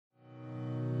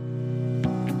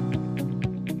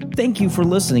Thank you for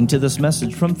listening to this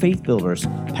message from Faith Builders.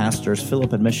 Pastors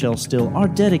Philip and Michelle Steele are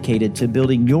dedicated to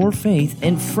building your faith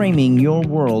and framing your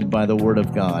world by the Word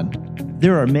of God.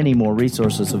 There are many more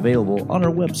resources available on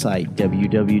our website,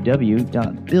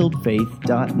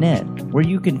 www.buildfaith.net, where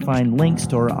you can find links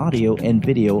to our audio and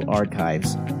video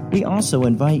archives. We also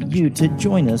invite you to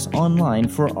join us online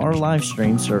for our live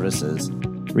stream services.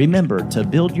 Remember to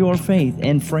build your faith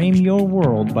and frame your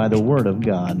world by the Word of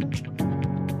God.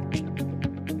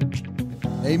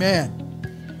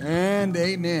 Amen and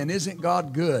amen. Isn't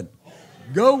God good?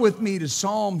 Go with me to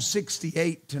Psalm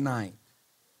 68 tonight.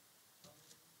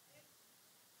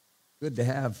 Good to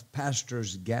have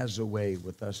Pastors Gazaway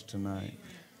with us tonight.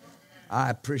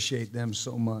 I appreciate them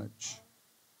so much.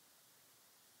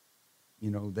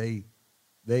 You know, they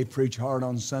preach hard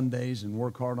on Sundays and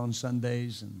work hard on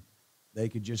Sundays, and they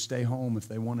could just stay home if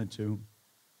they wanted to.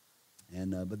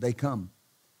 But they come.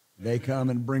 They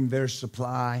come and bring their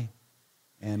supply.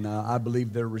 And I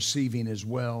believe they're receiving as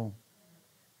well.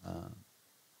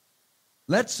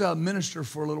 Let's minister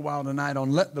for a little while tonight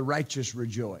on Let the Righteous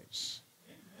Rejoice.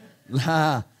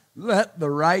 Let the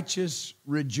righteous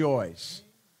rejoice.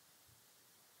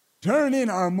 Turn in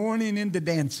our mourning into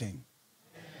dancing.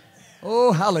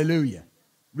 Oh, hallelujah.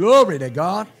 Glory to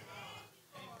God.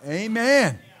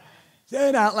 Amen. Say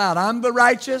it out loud. I'm the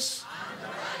righteous,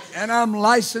 and I'm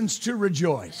licensed to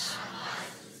rejoice.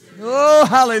 Oh,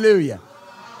 hallelujah.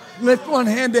 Lift one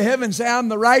hand to heaven and say, I'm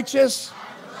the righteous,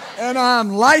 and I'm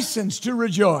licensed to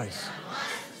rejoice.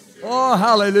 Oh,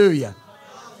 hallelujah.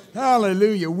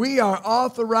 Hallelujah. We are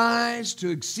authorized to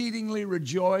exceedingly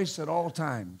rejoice at all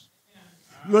times.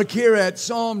 Look here at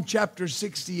Psalm chapter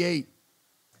 68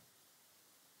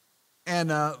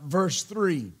 and verse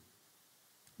 3.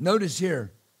 Notice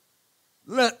here.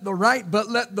 Let the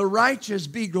righteous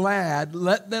be glad.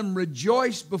 Let them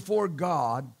rejoice before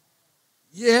God.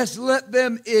 Yes, let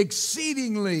them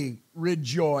exceedingly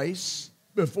rejoice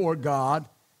before God.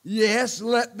 Yes,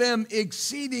 let them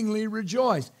exceedingly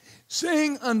rejoice.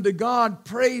 Sing unto God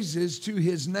praises to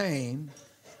His name.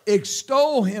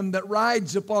 Extol Him that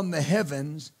rides upon the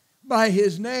heavens by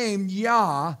His name,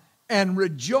 Yah, and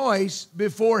rejoice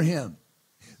before Him.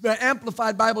 The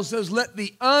Amplified Bible says, let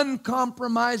the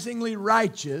uncompromisingly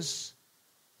righteous,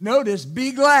 notice,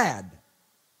 be glad.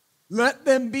 Let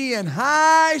them be in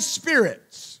high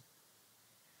spirits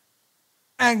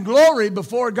and glory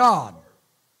before God.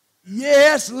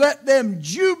 Yes, let them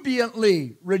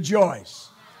jubilantly rejoice.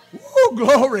 Woo,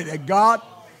 glory to God.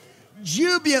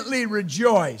 Jubilantly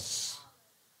rejoice.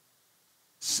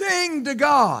 Sing to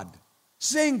God.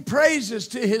 Sing praises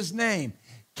to His name.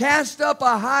 Cast up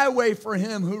a highway for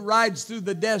Him who rides through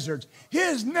the deserts.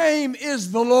 His name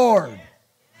is the Lord.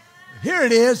 Here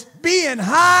it is. Be in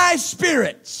high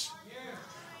spirits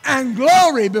and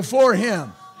glory before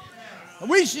Him.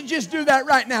 We should just do that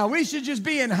right now. We should just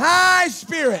be in high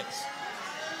spirits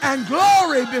and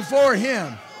glory before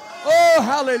Him. Oh,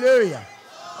 hallelujah.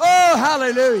 Oh,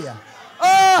 hallelujah.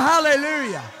 Oh,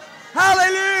 hallelujah.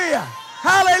 Hallelujah.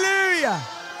 Hallelujah.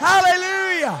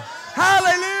 Hallelujah.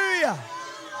 Hallelujah.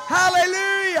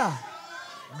 Hallelujah.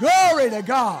 Glory to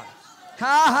God.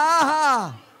 Ha, ha,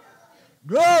 ha.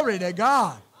 Glory to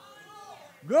God.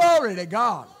 Glory to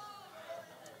God.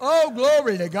 Oh,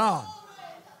 glory to God.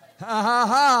 Ha, ha,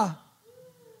 ha.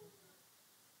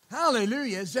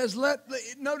 Hallelujah. It says,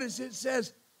 notice it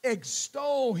says,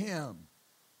 extol Him.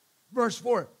 Verse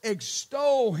 4,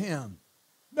 extol Him.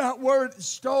 That word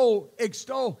extol,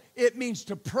 it means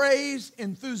to praise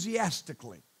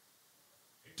enthusiastically.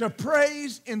 To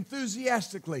praise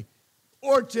enthusiastically.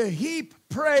 Or to heap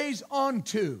praise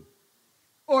onto.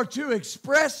 Or to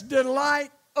express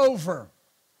delight over.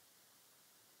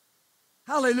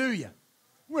 Hallelujah.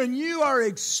 When you are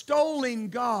extolling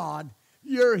God,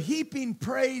 you're heaping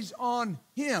praise on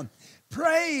Him.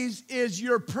 Praise is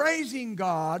you're praising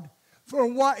God for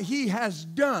what He has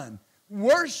done.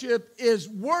 Worship is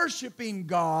worshiping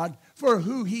God for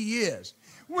who He is.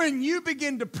 When you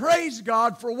begin to praise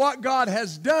God for what God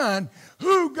has done,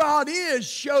 who God is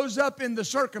shows up in the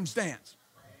circumstance.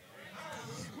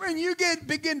 When you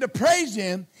begin to praise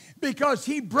Him because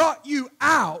He brought you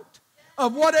out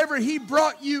of whatever He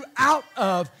brought you out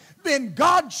of, then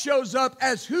God shows up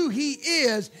as who He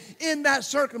is in that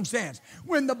circumstance.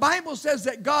 When the Bible says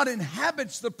that God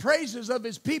inhabits the praises of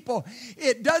His people,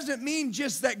 it doesn't mean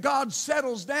just that God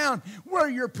settles down where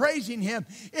you're praising Him.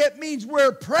 It means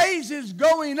where praise is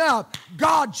going up,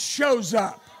 God shows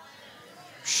up.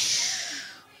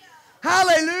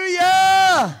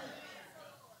 Hallelujah!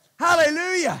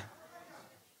 Hallelujah!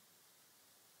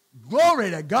 Glory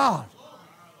to God.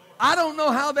 I don't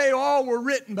know how they all were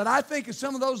written, but I think of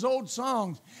some of those old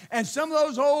songs, and some of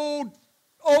those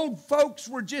old folks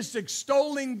were just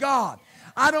extolling God.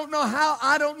 I don't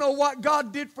know what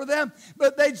God did for them,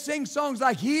 but they'd sing songs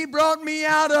like, He brought me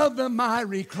out of the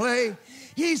miry clay.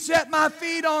 He set my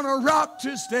feet on a rock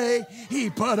to stay. He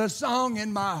put a song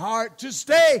in my heart to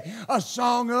stay, a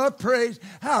song of praise.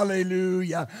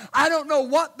 Hallelujah. I don't know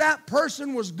what that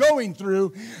person was going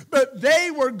through, but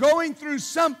they were going through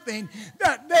something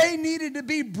that they needed to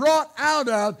be brought out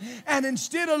of. And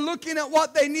instead of looking at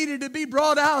what they needed to be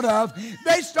brought out of,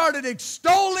 they started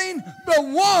extolling the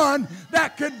one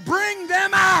that could bring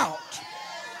them out.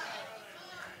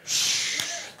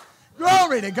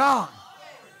 Glory to God.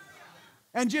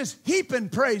 And just heaping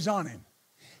praise on Him.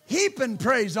 Heaping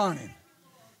praise on Him.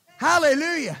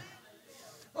 Hallelujah.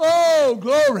 Oh,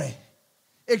 glory.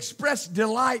 Express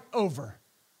delight over.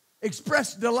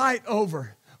 Express delight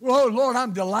over. Oh, Lord,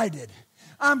 I'm delighted.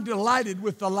 I'm delighted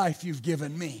with the life You've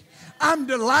given me. I'm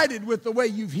delighted with the way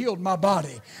You've healed my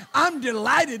body. I'm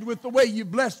delighted with the way You've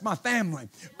blessed my family,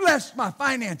 blessed my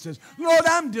finances. Lord,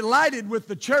 I'm delighted with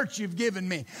the church You've given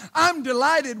me. I'm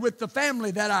delighted with the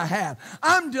family that I have.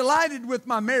 I'm delighted with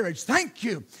my marriage. Thank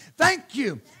You. Thank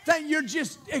You. You're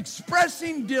just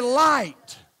expressing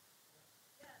delight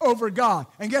over God.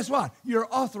 And guess what? You're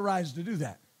authorized to do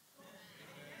that.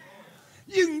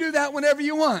 You can do that whenever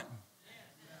you want.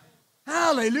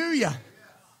 Hallelujah.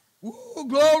 Ooh,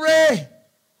 glory.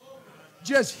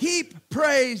 Just heap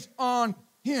praise on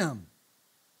Him.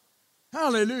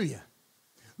 Hallelujah.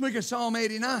 Look at Psalm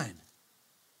 89.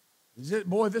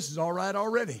 Boy, this is all right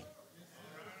already.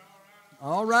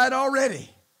 All right already.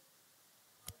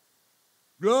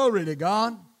 Glory to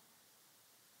God.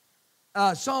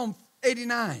 Psalm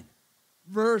 89,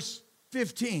 verse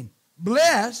 15.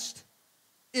 Blessed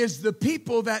is the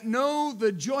people that know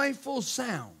the joyful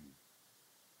sound.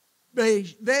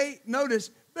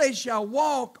 Notice, they shall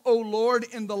walk, O Lord,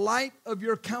 in the light of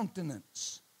Your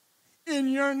countenance. In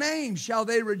Your name shall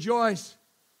they rejoice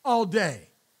all day.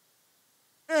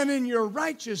 And in Your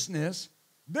righteousness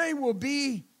they will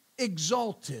be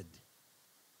exalted.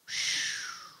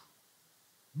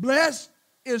 Blessed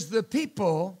is the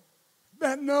people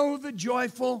that know the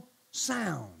joyful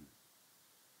sound,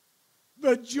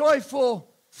 the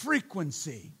joyful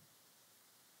frequency.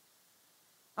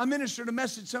 I ministered a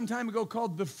message some time ago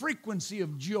called The Frequency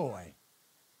of Joy.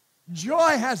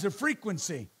 Joy has a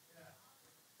frequency.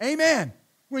 Amen.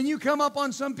 When you come up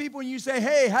on some people and you say,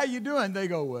 hey, how you doing? They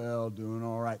go, well, doing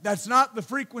all right. That's not the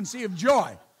frequency of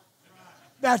joy.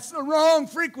 That's the wrong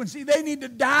frequency. They need to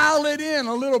dial it in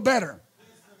a little better.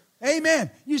 Amen.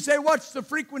 You say, what's the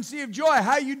frequency of joy?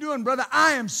 How you doing, brother?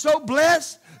 I am so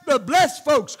blessed. The blessed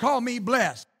folks call me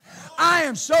blessed. I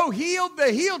am so healed.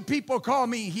 The healed people call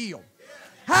me healed.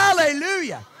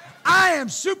 Hallelujah. I am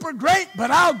super great,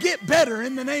 but I'll get better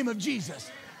in the name of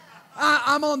Jesus.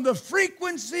 I'm on the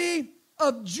frequency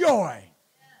of joy.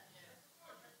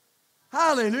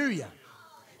 Hallelujah.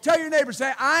 Tell your neighbor,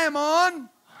 say, I am on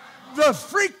the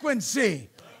frequency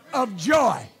of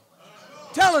joy.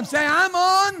 Tell him, say, I'm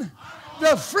on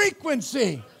the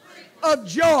frequency of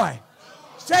joy.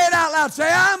 Say it out loud. Say,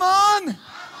 I'm on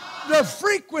the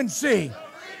frequency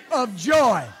of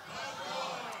joy.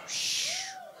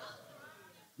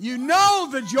 You know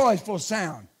the joyful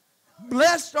sound.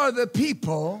 Blessed are the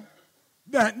people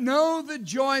that know the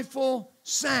joyful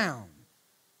sound.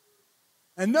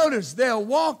 And notice, they'll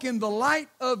walk in the light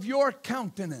of Your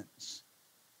countenance.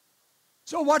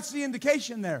 So what's the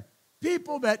indication there?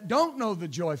 People that don't know the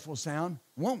joyful sound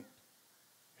won't.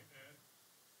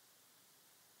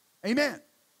 Amen.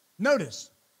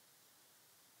 Notice,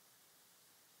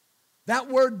 that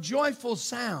word joyful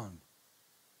sound,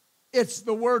 it's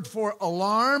the word for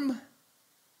alarm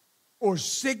or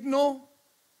signal,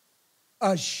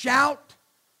 a shout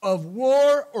of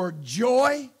war or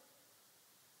joy,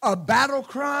 a battle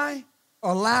cry,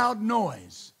 a loud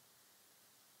noise.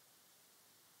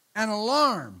 An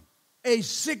alarm, a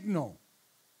signal.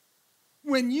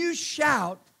 When you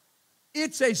shout,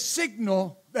 it's a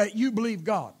signal that you believe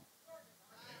God.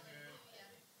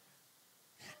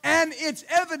 And it's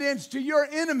evidence to your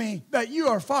enemy that you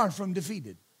are far from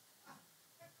defeated.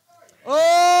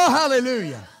 Oh,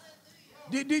 hallelujah.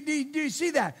 Do you see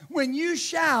that? When you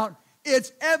shout,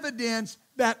 it's evidence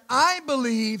that I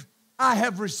believe I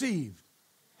have received.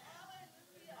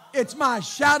 It's my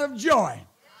shout of joy.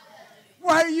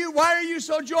 Why are you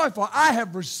so joyful? I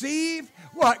have received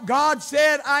what God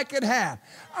said I could have.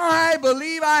 I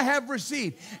believe I have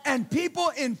received. And people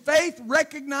in faith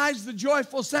recognize the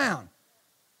joyful sound.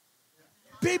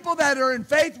 People that are in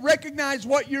faith recognize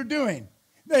what you're doing.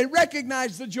 They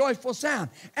recognize the joyful sound.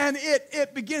 And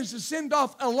it begins to send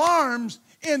off alarms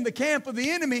in the camp of the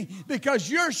enemy because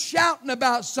you're shouting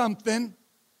about something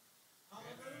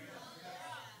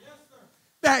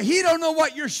that he don't know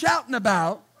what you're shouting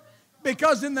about,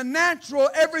 because in the natural,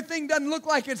 everything doesn't look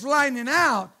like it's lining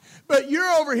out. But you're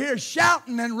over here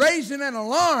shouting and raising an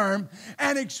alarm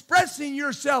and expressing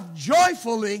yourself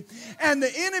joyfully, and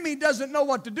the enemy doesn't know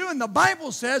what to do. And the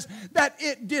Bible says that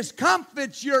it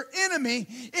discomfits your enemy,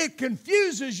 it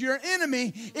confuses your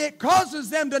enemy, it causes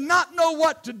them to not know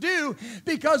what to do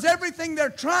because everything they're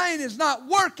trying is not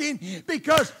working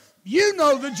because you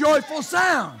know the joyful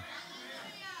sound.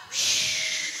 Shh.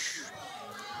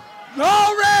 Glory!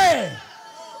 Ha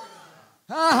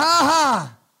ha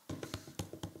ha!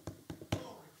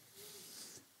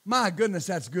 My goodness,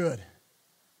 that's good.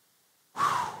 Whew.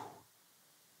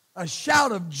 A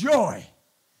shout of joy.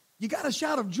 You got a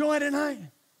shout of joy tonight?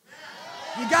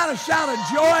 You got a shout of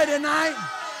joy tonight?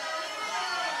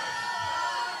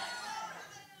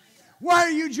 Why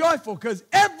are you joyful? Because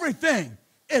everything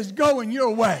is going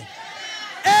your way.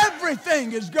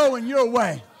 Everything is going your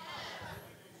way.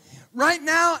 Right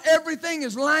now, everything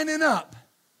is lining up.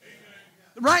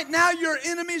 Right now, your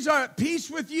enemies are at peace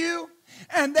with you,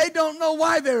 and they don't know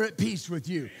why they're at peace with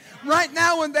you. Right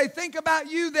now, when they think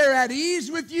about you, they're at ease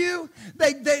with you.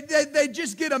 They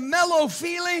just get a mellow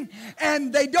feeling,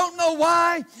 and they don't know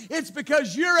why. It's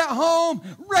because you're at home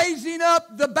raising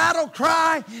up the battle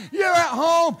cry. You're at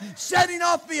home setting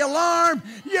off the alarm.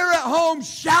 You're at home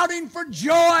shouting for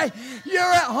joy.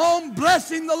 You're at home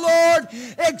blessing the Lord,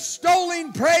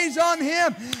 extolling praise on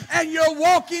Him, and you're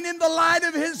walking in the light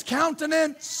of His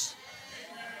countenance.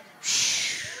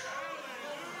 Shh.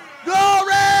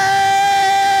 Glory!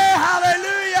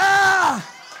 Hallelujah!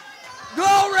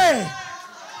 Glory!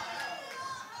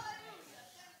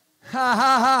 Ha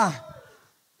ha ha!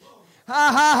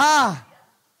 Ha ha ha!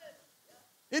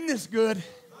 Isn't this good?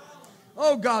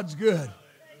 Oh, God's good.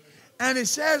 And it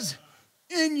says,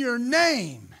 in your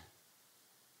name,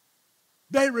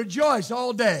 they rejoice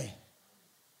all day.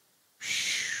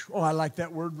 Oh, I like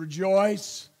that word,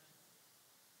 rejoice.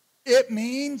 It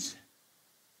means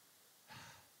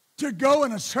to go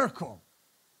in a circle.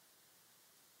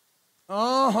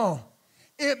 Oh,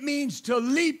 it means to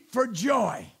leap for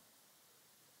joy.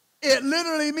 It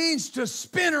literally means to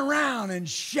spin around and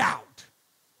shout.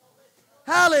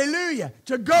 Hallelujah.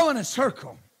 To go in a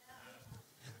circle.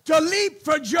 To leap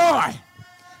for joy.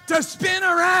 To spin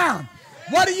around.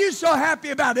 What are you so happy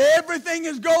about? Everything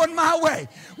is going my way.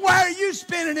 Why are you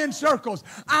spinning in circles?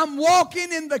 I'm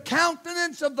walking in the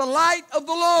countenance of the light of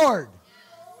the Lord.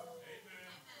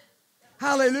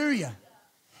 Hallelujah.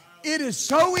 It is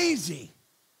so easy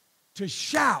to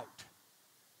shout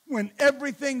when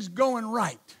everything's going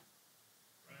right.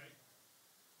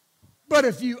 But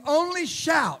if you only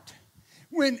shout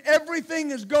when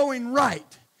everything is going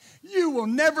right, you will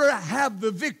never have the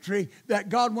victory that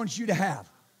God wants you to have.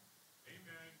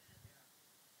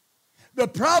 The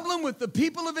problem with the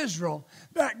people of Israel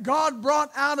that God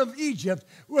brought out of Egypt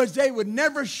was they would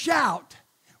never shout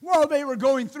while they were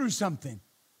going through something.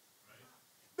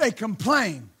 They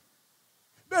complained.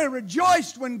 They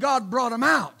rejoiced when God brought them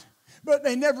out, but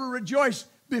they never rejoiced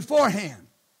beforehand.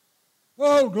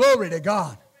 Oh, glory to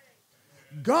God.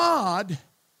 God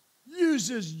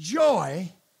uses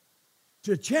joy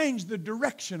to change the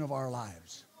direction of our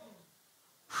lives.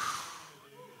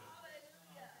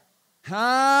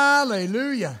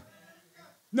 Hallelujah.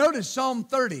 Notice Psalm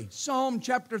 30, Psalm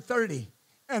chapter 30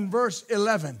 and verse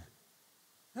 11.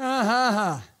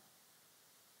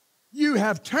 You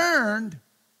have turned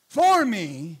for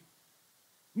me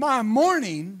my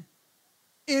mourning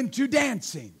into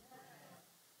dancing.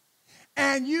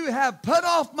 And you have put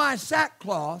off my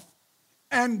sackcloth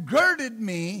and girded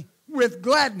me with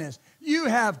gladness. You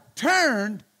have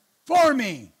turned for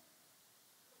me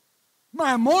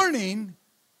my mourning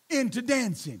into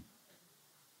dancing.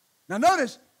 Now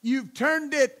notice, you've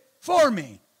turned it for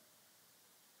me.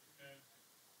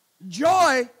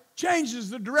 Joy changes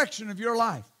the direction of your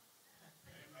life.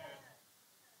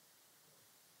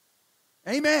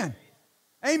 Amen.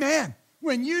 Amen.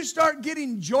 When you start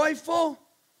getting joyful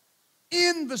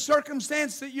in the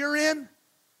circumstance that you're in,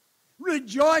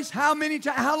 rejoice how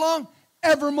long?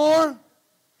 Evermore.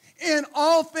 In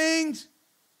all things,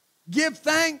 give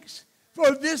thanks,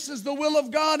 for this is the will of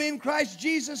God in Christ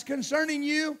Jesus concerning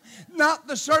you, not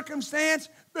the circumstance,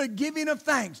 but giving of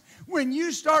thanks. When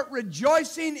you start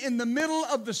rejoicing in the middle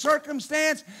of the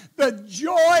circumstance, the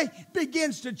joy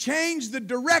begins to change the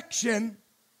direction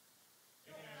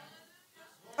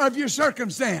of your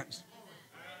circumstance.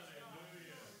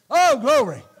 Oh,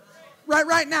 glory.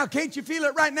 Right now, can't you feel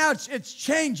it right now? It's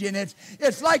changing.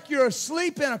 It's like you're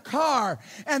asleep in a car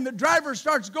and the driver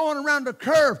starts going around a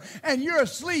curve and you're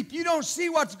asleep. You don't see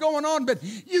what's going on, but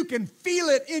you can feel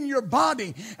it in your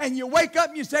body. And you wake up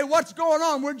and you say, what's going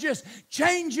on? We're just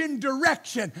changing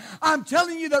direction. I'm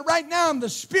telling you that right now in the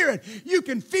Spirit, you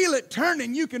can feel it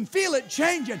turning. You can feel it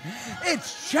changing.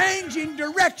 It's changing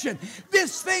direction.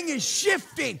 This thing is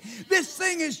shifting. This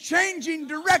thing is changing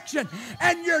direction.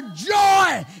 And your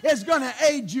joy is going to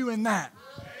aid you in that.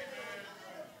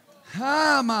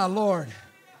 Ah, my Lord.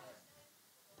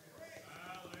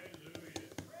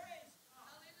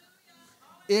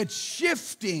 It's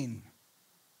shifting.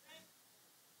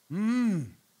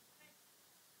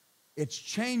 It's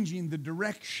changing the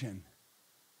direction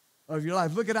of your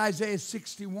life. Look at Isaiah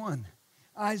 61.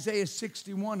 Isaiah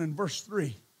 61 and verse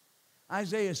 3.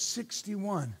 Isaiah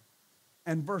 61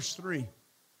 and verse 3.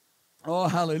 Oh,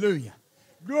 hallelujah.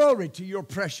 Glory to your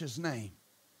precious name.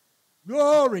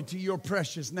 Glory to your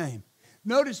precious name.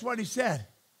 Notice what he said.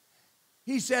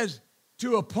 He says,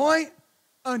 to appoint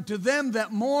unto them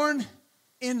that mourn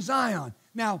in Zion.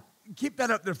 Now, keep that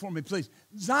up there for me, please.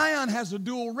 Zion has a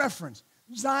dual reference.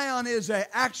 Zion is an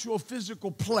actual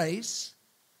physical place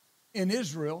in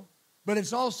Israel, but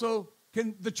it's also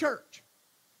the church.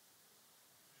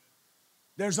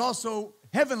 There's also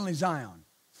heavenly Zion.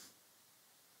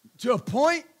 To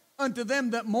appoint unto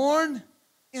them that mourn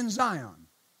in Zion.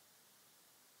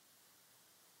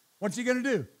 What's he going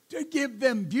to do? To give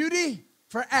them beauty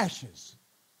for ashes,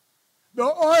 the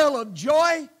oil of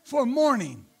joy for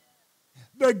mourning,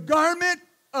 the garment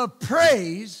of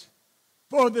praise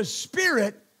for the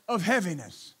spirit of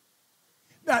heaviness,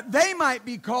 that they might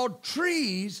be called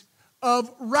trees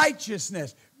of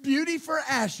righteousness, beauty for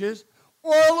ashes,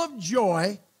 oil of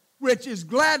joy, which is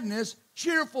gladness,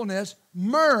 cheerfulness,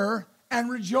 myrrh, and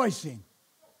rejoicing.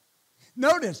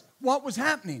 Notice what was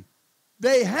happening.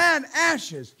 They had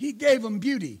ashes. He gave them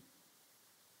beauty.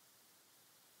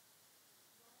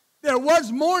 There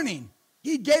was mourning.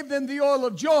 He gave them the oil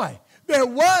of joy. There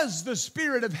was the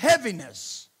spirit of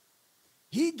heaviness.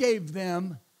 He gave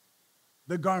them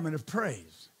the garment of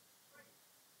praise,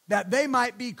 that they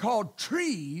might be called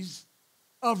trees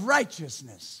of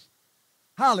righteousness.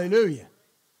 Hallelujah.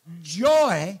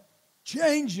 Joy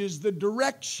changes the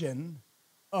direction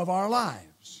of our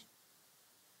lives.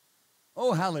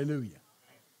 Oh, hallelujah.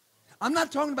 I'm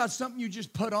not talking about something you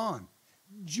just put on.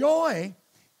 Joy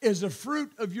is a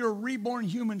fruit of your reborn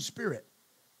human spirit.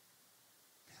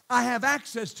 I have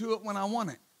access to it when I want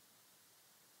it.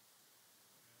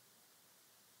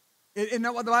 Isn't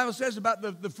that what the Bible says about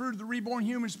the fruit of the reborn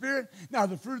human spirit? Now,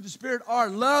 the fruit of the Spirit are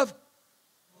love,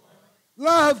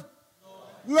 love,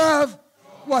 love.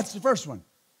 What's the first one?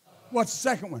 What's the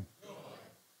second one?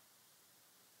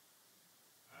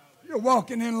 You're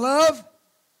walking in love,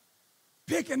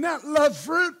 picking that love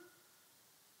fruit.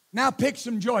 Now pick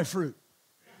some joy fruit.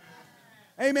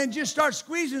 Amen. Just start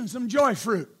squeezing some joy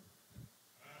fruit.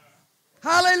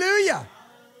 Hallelujah.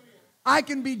 I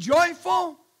can be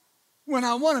joyful when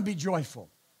I want to be joyful.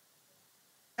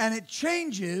 And it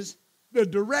changes the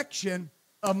direction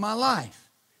of my life.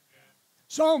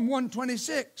 Psalm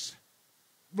 126,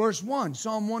 verse 1.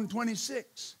 Psalm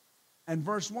 126 and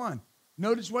verse 1.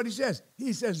 Notice what he says.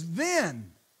 He says,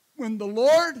 then when the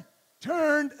Lord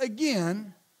turned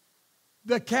again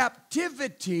the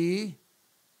captivity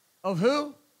of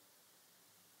who?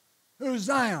 Who's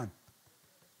Zion?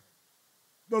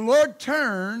 The Lord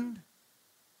turned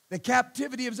the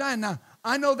captivity of Zion. Now,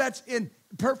 I know that's in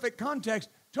perfect context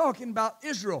talking about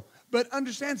Israel, but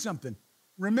understand something.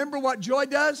 Remember what joy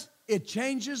does? It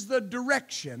changes the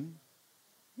direction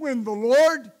when the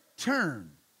Lord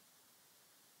turned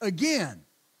again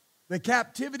the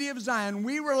captivity of Zion.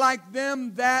 We were like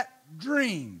them that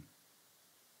dream.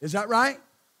 Is that right?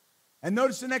 And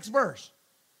notice the next verse.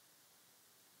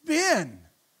 Then,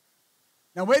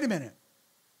 now wait a minute.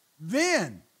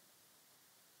 Then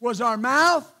was our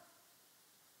mouth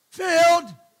filled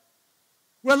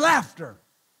with laughter.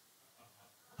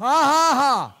 Ha ha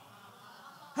ha.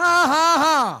 Ha ha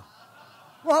ha.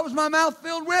 What was my mouth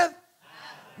filled with?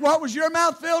 What was your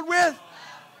mouth filled with?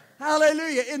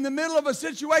 Hallelujah. In the middle of a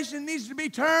situation that needs to be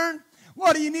turned,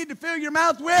 what do you need to fill your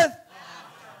mouth with?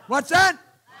 What's that?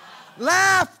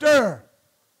 Laughter.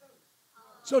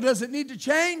 So does it need to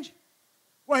change?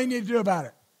 What do you need to do about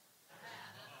it?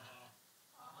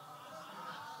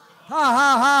 Ha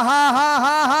ha ha ha ha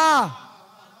ha ha.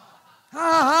 Ha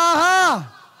ha ha.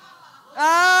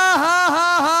 Ah ha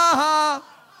ha ha ha.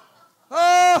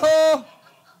 Oh ho.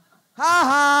 Ha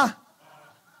ha.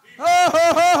 Oh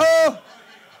ho ho ho.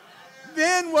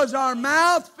 Then was our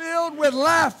mouth filled with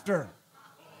laughter.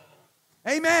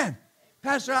 Amen.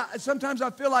 Pastor, sometimes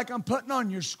I feel like I'm putting on,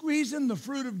 you're squeezing the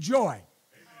fruit of joy.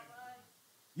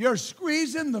 You're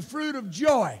squeezing the fruit of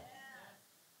joy.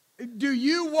 Do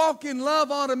you walk in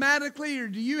love automatically, or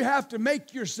do you have to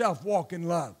make yourself walk in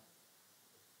love?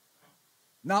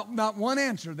 Not one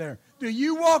answer there. Do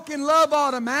you walk in love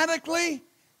automatically,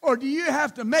 or do you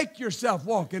have to make yourself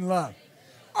walk in love?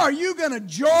 Are you going to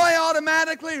joy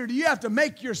automatically, or do you have to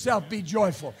make yourself be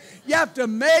joyful? You have to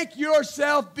make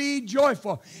yourself be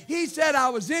joyful. He said, I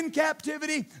was in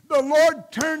captivity. The Lord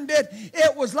turned it.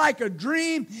 It was like a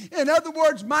dream. In other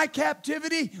words, my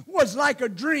captivity was like a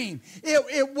dream.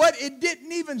 It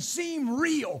didn't even seem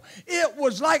real. It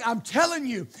was like, I'm telling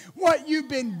you, what you've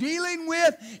been dealing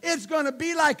with, it's going to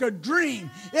be like a dream.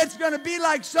 It's going to be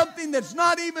like something that's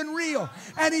not even real.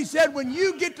 And he said, when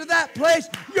you get to that place,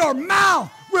 your mouth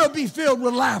will be filled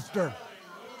with laughter.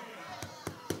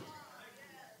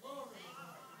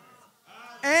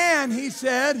 And he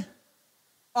said,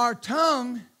 our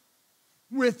tongue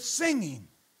with singing.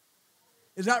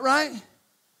 Is that right?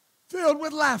 Filled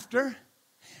with laughter,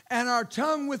 and our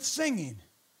tongue with singing.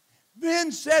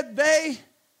 Then said they,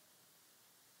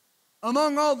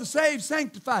 among all the saved,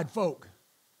 sanctified folk.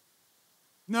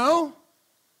 No,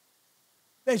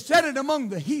 they said it among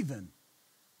the heathen.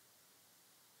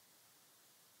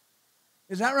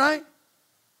 Is that right?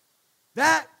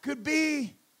 That could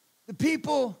be the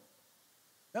people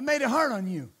that made it hard on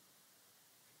you.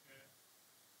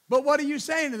 But what are you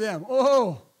saying to them?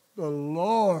 Oh, the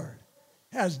Lord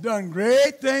has done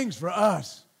great things for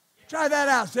us. Try that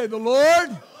out. Say, the Lord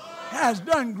has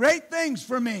done great things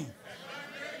for me.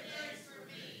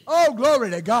 Oh,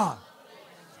 glory to God.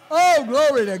 Oh,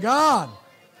 glory to God.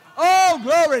 Oh,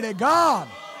 glory to God.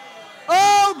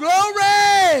 Oh,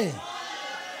 glory.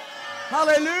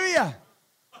 Hallelujah.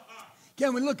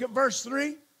 Can we look at verse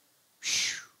 3?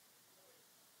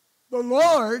 The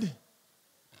Lord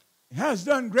has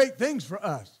done great things for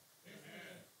us.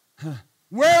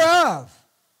 Whereof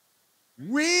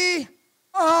we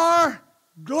are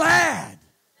glad.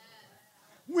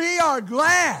 We are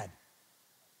glad.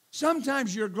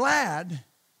 Sometimes you're glad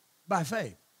by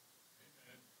faith.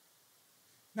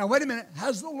 Now, wait a minute.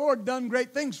 Has the Lord done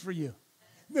great things for you?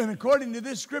 Then according to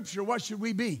this scripture, what should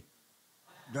we be?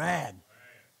 Glad.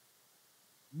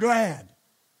 Glad.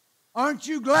 Aren't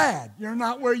you glad you're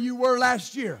not where you were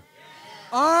last year?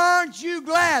 Aren't you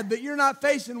glad that you're not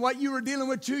facing what you were dealing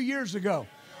with 2 years ago?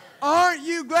 Aren't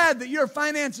you glad that your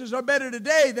finances are better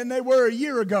today than they were a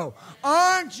year ago?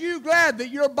 Aren't you glad that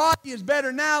your body is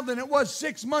better now than it was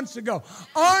 6 months ago?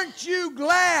 Aren't you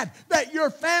glad that your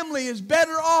family is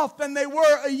better off than they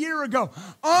were a year ago?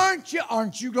 Aren't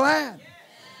you glad?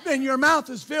 Then your mouth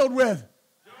is filled with,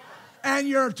 and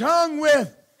your tongue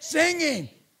with singing.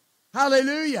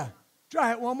 Hallelujah.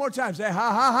 Try it one more time. Say, ha,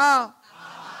 ha, ha.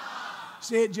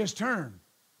 See, it just turned.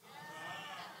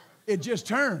 It just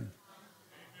turned.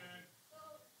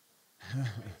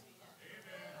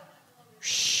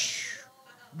 Shh.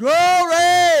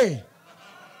 Glory.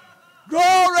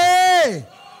 Glory.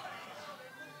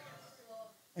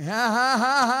 Ha, ha,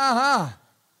 ha, ha, ha.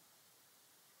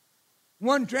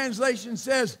 One translation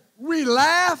says, we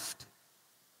laughed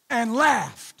and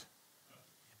laughed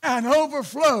and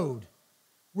overflowed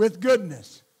with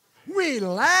goodness. We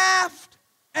laughed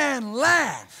and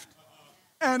laughed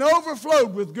and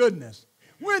overflowed with goodness.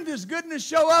 When does goodness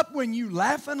show up? When you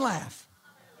laugh and laugh.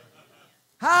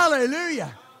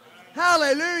 Hallelujah.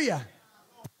 Hallelujah.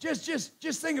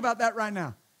 Just think about that right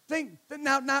now. Think that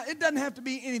now it doesn't have to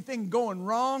be anything going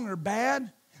wrong or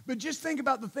bad, but just think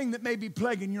about the thing that may be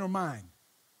plaguing your mind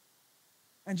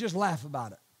and just laugh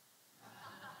about it.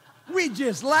 We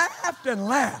just laughed and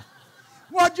laughed.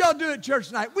 What'd y'all do at church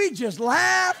tonight? We just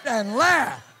laughed and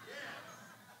laughed.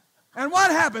 And what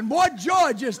happened? Boy,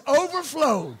 joy just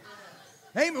overflowed.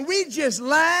 Amen. We just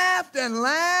laughed and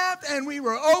laughed, and we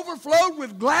were overflowed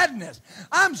with gladness.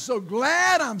 I'm so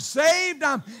glad I'm saved.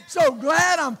 I'm so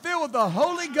glad I'm filled with the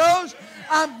Holy Ghost.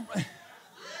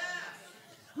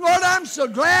 Lord, I'm so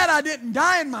glad I didn't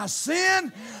die in my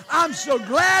sin. I'm so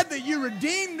glad that you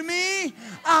redeemed me.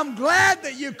 I'm glad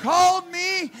that you called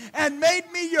me and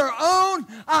made me your own.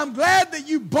 I'm glad that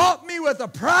you bought me with a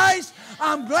price.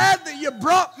 I'm glad that you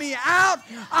brought me out.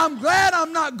 I'm glad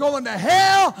I'm not going to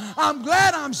hell. I'm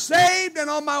glad I'm saved and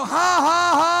on my ha,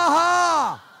 ha,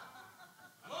 ha, ha.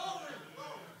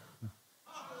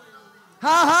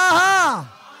 Ha, ha, ha.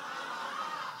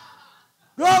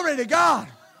 Glory to God.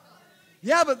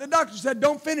 Yeah, but the doctor said,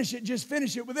 don't finish it, just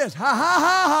finish it with this. Ha, ha,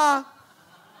 ha, ha.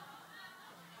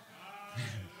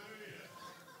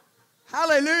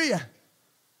 Hallelujah.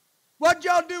 What'd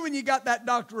y'all do when you got that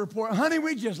doctor report? Honey,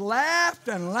 we just laughed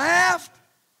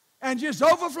and just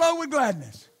overflowed with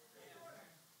gladness.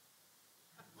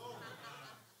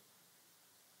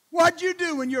 What'd you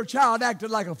do when your child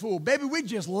acted like a fool? Baby, we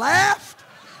just laughed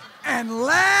and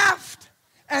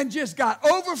just got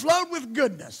overflowed with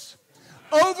goodness.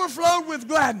 Overflowed with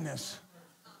gladness.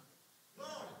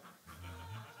 Ha,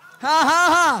 ha,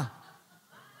 ha.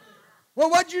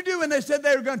 Well, what'd you do when they said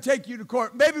they were going to take you to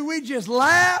court? Baby, we just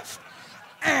laughed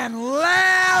and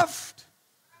laughed.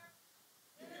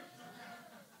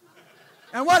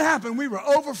 And what happened? We were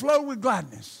overflowed with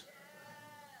gladness.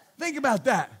 Think about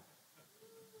that.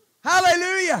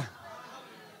 Hallelujah.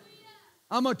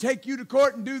 I'm going to take you to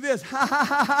court and do this. Ha, ha,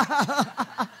 ha,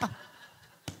 ha, ha.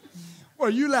 What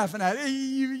are you laughing at?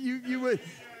 You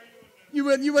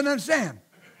wouldn't understand.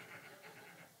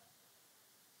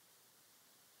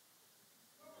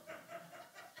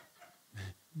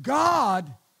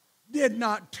 God did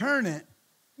not turn it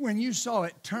when you saw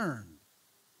it turned.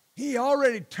 He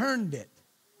already turned it.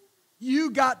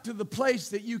 You got to the place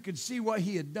that you could see what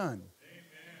he had done.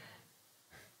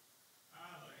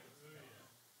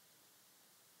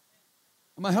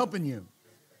 Am I helping you?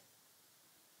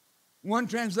 One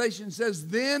translation says,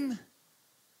 then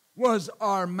was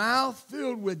our mouth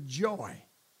filled with joy,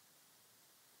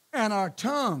 and our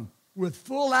tongue with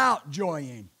full out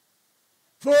joying.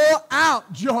 Full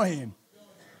out joying.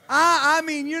 I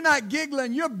mean, you're not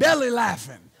giggling, you're belly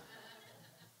laughing.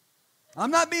 I'm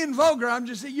not being vulgar. I'm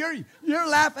just saying you're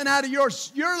laughing out of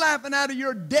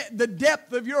the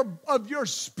depth of your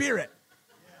spirit.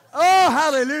 Oh,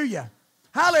 hallelujah.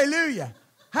 Hallelujah.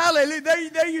 Hallelujah.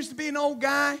 There used to be an old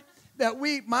guy that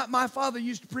my father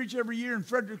used to preach every year in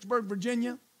Fredericksburg,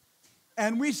 Virginia.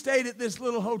 And we stayed at this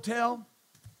little hotel.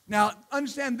 Now,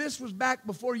 understand, this was back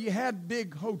before you had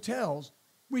big hotels.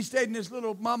 We stayed in this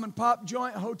little mom and pop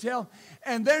joint hotel.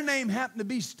 And their name happened to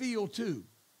be Steele, too.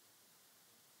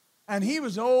 And he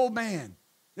was an old man.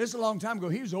 This is a long time ago.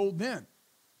 He was old then.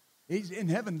 He's in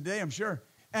heaven today, I'm sure.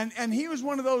 And he was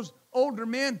one of those older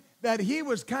men that he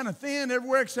was kind of thin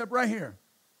everywhere except right here.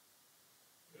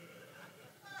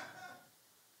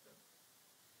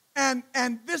 And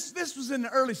this was in the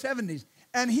early 70s.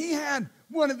 And he had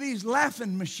one of these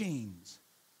laughing machines.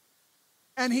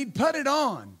 And he'd put it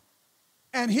on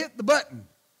and hit the button.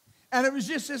 And it was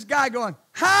just this guy going,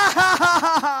 ha, ha, ha,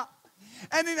 ha, ha.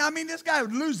 And then, I mean, this guy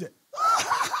would lose it.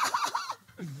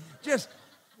 Just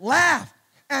laugh.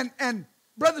 And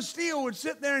Brother Steele would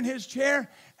sit there in his chair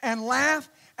and laugh.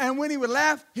 And when he would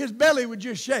laugh, his belly would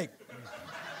just shake.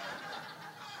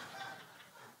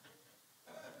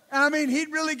 And I mean,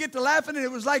 he'd really get to laughing, and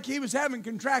it was like he was having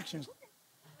contractions.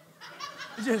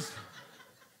 Just,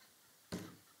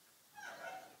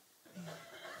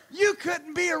 you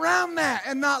couldn't be around that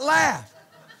and not laugh.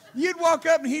 You'd walk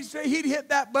up and he'd hit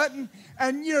that button,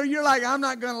 and you're like, I'm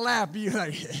not going to laugh. But you're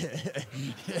like,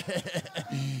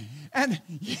 and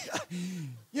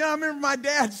I remember my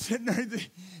dad sitting there.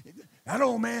 That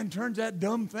old man turns that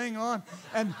dumb thing on,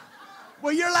 and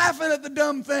well, you're laughing at the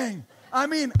dumb thing. I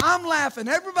mean, I'm laughing.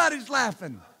 Everybody's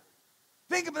laughing.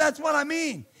 Think of it. That's what I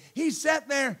mean. He sat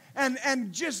there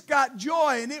and just got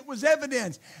joy, and it was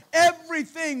evidence.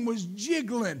 Everything was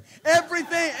jiggling.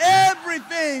 Everything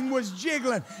was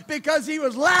jiggling because he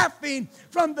was laughing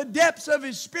from the depths of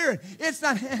his spirit. It's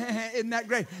not, isn't that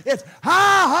great? It's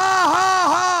ha, ha, ha,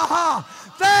 ha,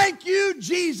 ha. Thank you,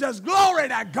 Jesus. Glory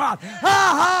to God. Ha,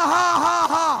 ha, ha,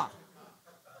 ha,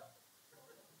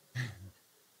 ha.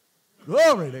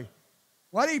 Glory to God.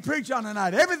 What did he preach on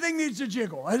tonight? Everything needs to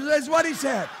jiggle. That's what he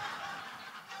said.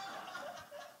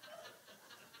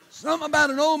 Something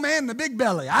about an old man and a big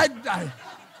belly.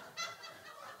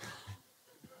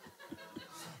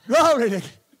 Glory to God.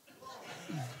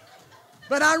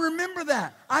 But I remember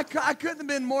that. I couldn't have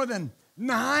been more than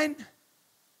 9,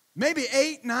 maybe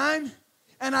 8, 9.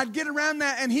 And I'd get around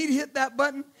that, and he'd hit that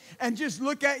button and just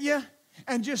look at you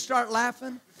and just start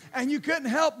laughing. And you couldn't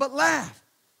help but laugh.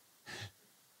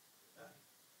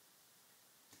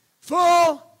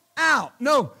 Full out.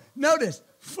 No, notice.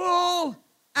 Full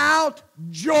out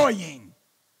joying.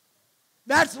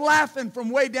 That's laughing from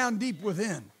way down deep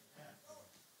within.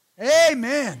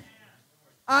 Amen.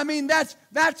 I mean, that's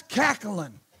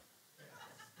cackling.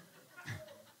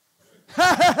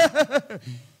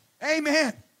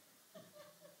 Amen.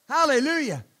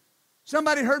 Hallelujah.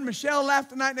 Somebody heard Michelle laugh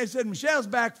tonight and they said, Michelle's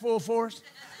back full force.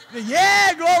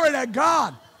 Yeah, glory to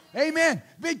God. Amen.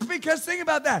 Because think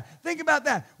about that. Think about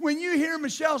that. When you hear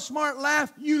Michelle Smart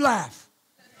laugh, you laugh.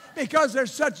 Because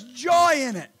there's such joy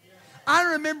in it.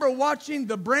 I remember watching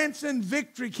the Branson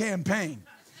Victory Campaign.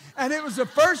 And it was the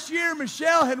first year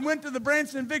Michelle had went to the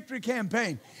Branson Victory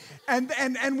Campaign.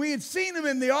 And we had seen him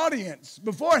in the audience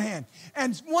beforehand.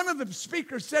 And one of the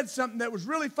speakers said something that was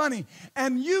really funny.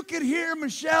 And you could hear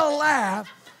Michelle laugh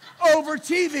over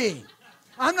TV.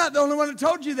 I'm not the only one that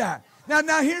told you that.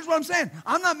 Now here's what I'm saying.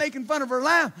 I'm not making fun of her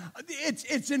laugh.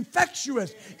 It's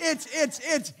infectious. It's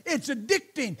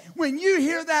addicting. When you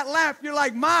hear that laugh, you're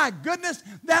like, my goodness,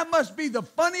 that must be the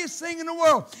funniest thing in the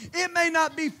world. It may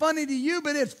not be funny to you,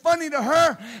 but it's funny to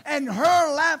her, and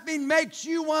her laughing makes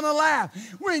you want to laugh.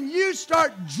 When you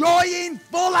start joying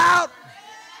full out,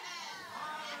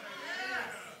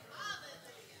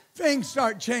 things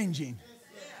start changing.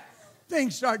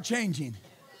 Things start changing.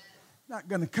 Not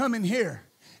going to come in here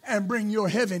and bring your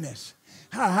heaviness.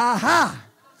 Ha, ha, ha.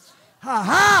 Ha,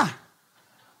 ha.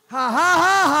 Ha, ha,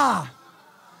 ha, ha.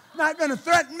 Not going to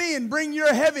threaten me and bring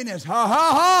your heaviness. Ha, ha,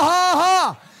 ha, ha,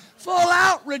 ha. Full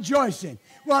out rejoicing.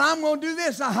 Well, I'm going to do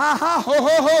this. Ha, ha, ha, ho,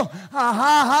 ho, ho. Ha,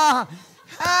 ha, ha.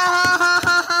 Ha, ha,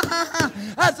 ha, ha, ha, ha.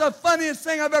 That's the funniest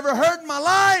thing I've ever heard in my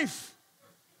life.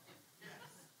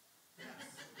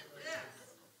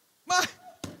 My...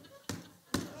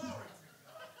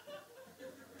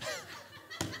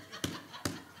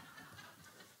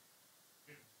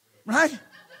 Right?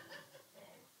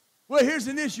 Well, here's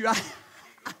an issue. I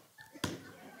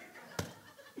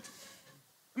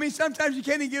mean, sometimes you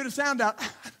can't even get a sound out.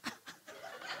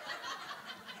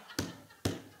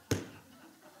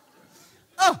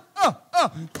 Oh.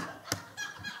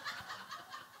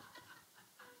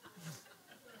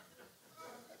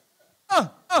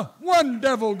 One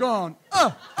devil gone.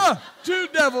 Two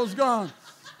devils gone.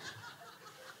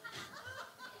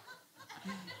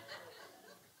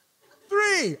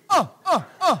 Three.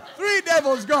 Three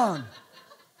devils gone.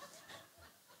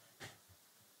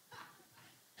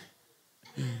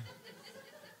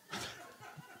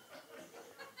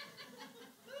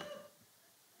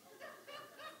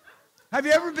 Have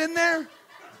you ever been there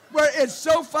where it's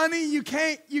so funny you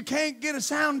can't get a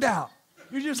sound out?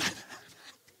 You're just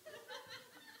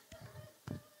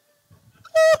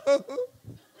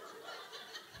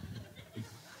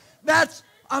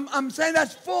I'm saying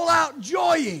that's full out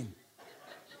joying.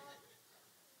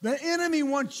 The enemy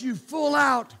wants you full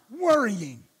out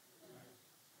worrying.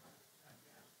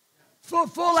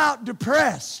 Full out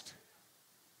depressed.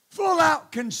 Full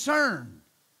out concerned.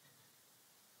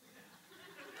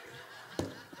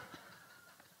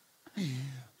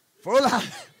 Full out.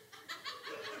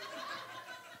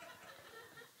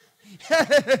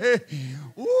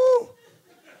 Woo.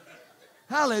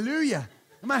 Hallelujah.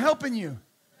 Am I helping you?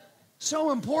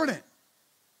 So important.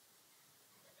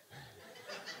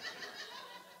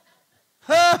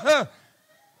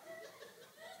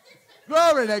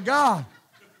 Glory to God.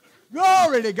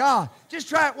 Glory to God. Just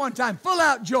try it one time. Full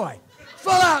out joy.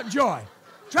 Full out joy.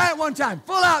 Try it one time.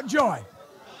 Full out joy.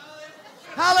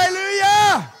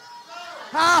 Hallelujah.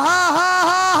 Ha ha ha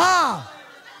ha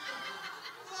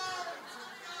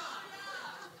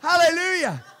ha.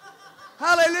 Hallelujah.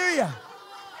 Hallelujah.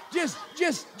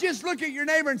 Just look at your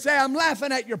neighbor and say, I'm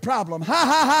laughing at your problem. Ha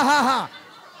ha ha ha ha.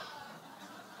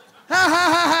 Ha ha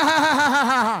ha ha ha ha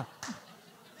ha ha.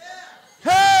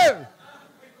 Hey!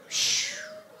 Shh.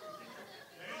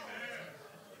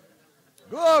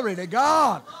 Glory to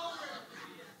God.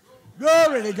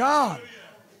 Glory to God.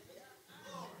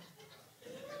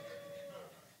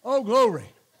 Oh, glory.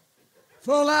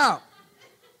 Full out.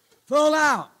 Full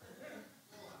out.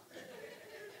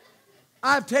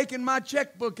 I've taken my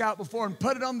checkbook out before and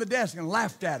put it on the desk and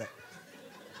laughed at it.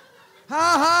 Ha,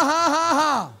 ha, ha, ha,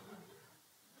 ha.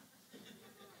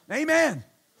 Amen.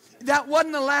 That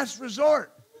wasn't the last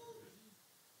resort.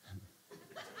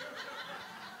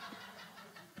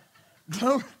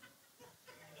 Glory.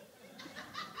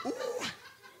 Ooh.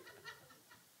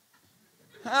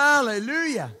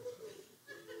 Hallelujah.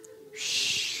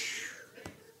 Shh.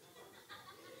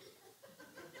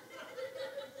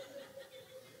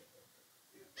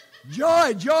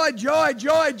 Joy, joy, joy,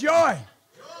 joy, joy.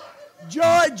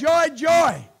 Joy, joy,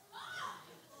 joy.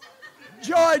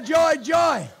 Joy, joy,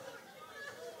 joy.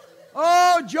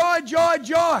 Oh, joy, joy,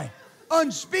 joy.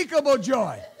 Unspeakable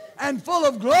joy and full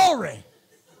of glory.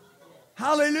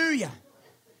 Hallelujah.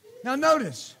 Now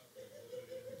notice.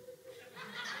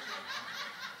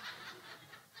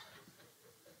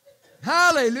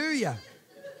 Hallelujah.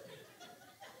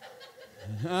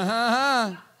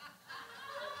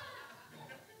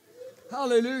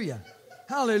 Hallelujah.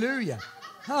 Hallelujah. Hallelujah.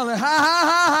 Ha ha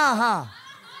ha ha ha.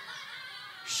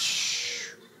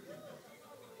 Shh.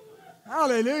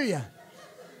 Hallelujah.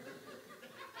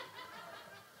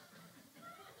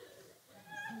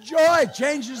 Joy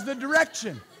changes the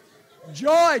direction.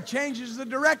 Joy changes the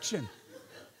direction.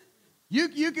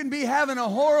 You can be having a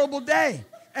horrible day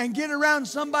and get around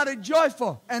somebody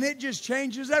joyful, and it just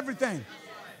changes everything.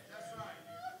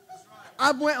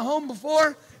 I've went home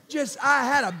before, I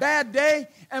had a bad day,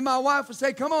 and my wife would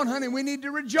say, come on, honey, we need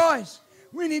to rejoice.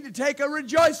 We need to take a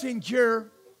rejoicing cure.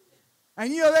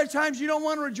 And you know, there are times you don't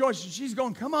want to rejoice, and she's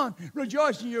going, come on,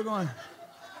 rejoice, and you're going.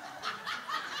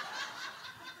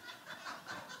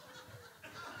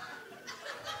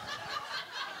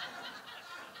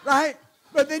 Right?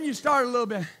 But then you start a little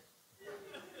bit.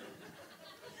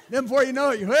 Then before you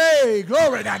know it, hey,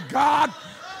 glory to God.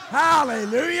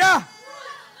 Hallelujah.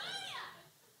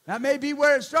 That may be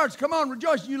where it starts. Come on,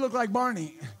 rejoice. You look like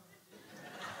Barney.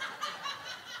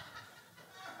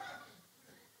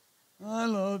 I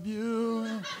love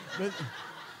you.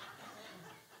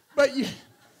 But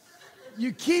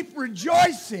you keep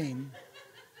rejoicing,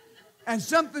 and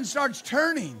something starts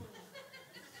turning.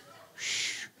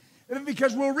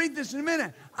 Because we'll read this in a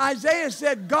minute. Isaiah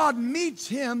said, God meets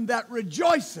him that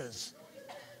rejoices.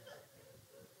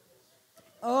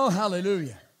 Oh,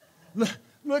 hallelujah.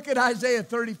 Look at Isaiah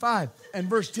 35 and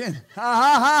verse 10. Ha,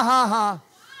 ha, ha, ha, ha.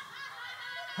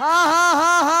 Ha, ha,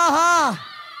 ha, ha, ha.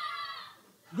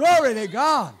 Glory to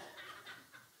God.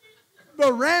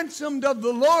 The ransomed of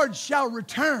the Lord shall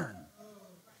return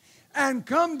and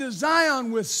come to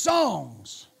Zion with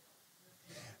songs.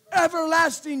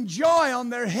 Everlasting joy on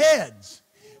their heads.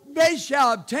 They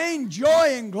shall obtain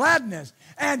joy and gladness,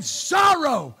 and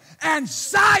sorrow and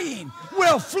sighing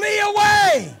will flee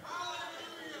away.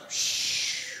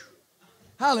 Shh.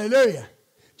 Hallelujah.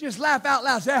 Just laugh out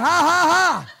loud. Say, ha,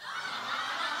 ha,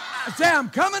 ha. Say, I'm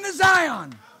coming to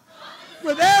Zion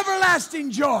with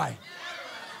everlasting joy.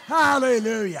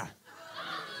 Hallelujah.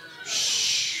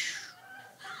 Shh.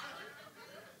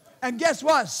 And guess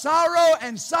what? Sorrow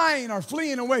and sighing are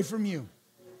fleeing away from you.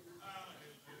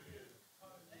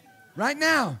 Right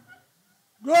now.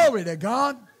 Glory to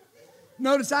God.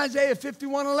 Notice Isaiah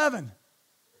 51:11.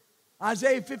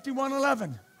 Isaiah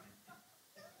 51:11.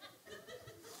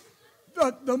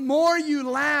 The more you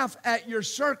laugh at your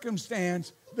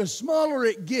circumstance, the smaller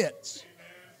it gets.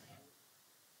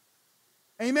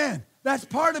 Amen. That's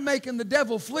part of making the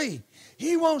devil flee.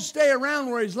 He won't stay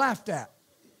around where he's laughed at.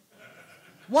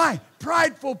 Why?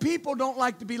 Prideful people don't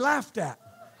like to be laughed at.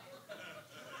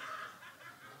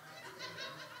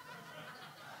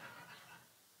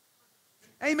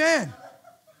 Amen.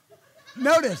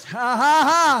 Notice, ha,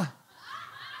 ha,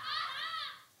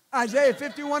 ha. Isaiah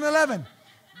 51:11.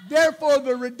 Therefore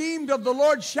the redeemed of the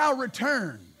Lord shall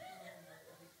return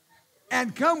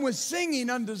and come with singing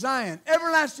unto Zion.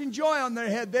 Everlasting joy on their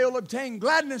head. They will obtain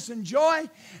gladness and joy,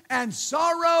 and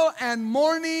sorrow and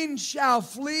mourning shall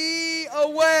flee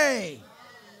away.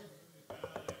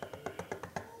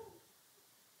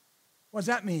 What does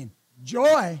that mean?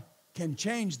 Joy can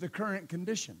change the current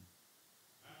condition.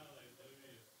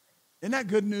 Isn't that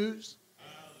good news?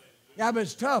 Yeah, but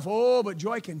it's tough. Oh, but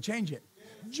joy can change it.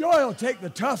 Joy will take the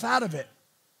tough out of it.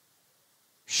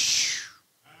 Shh.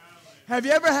 Have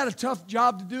you ever had a tough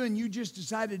job to do and you just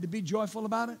decided to be joyful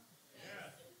about it?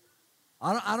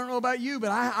 I don't know about you, but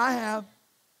I have.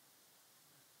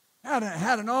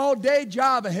 Had an all-day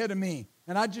job ahead of me,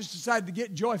 and I just decided to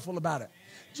get joyful about it.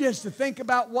 Just to think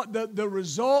about what the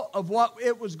result of what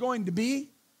it was going to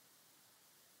be.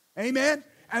 Amen?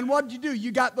 And what did you do?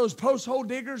 You got those post hole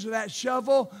diggers or that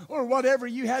shovel or whatever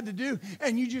you had to do,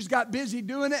 and you just got busy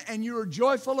doing it, and you were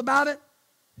joyful about it.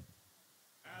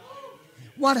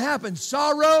 What happened?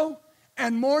 Sorrow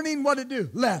and mourning, what did it do?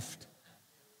 Left.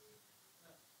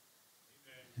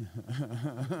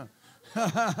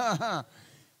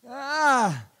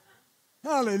 Ah,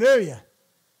 hallelujah.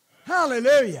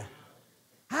 Hallelujah.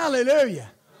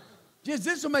 Hallelujah. Just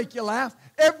this will make you laugh.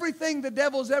 Everything the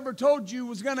devil's ever told you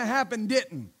was going to happen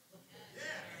didn't.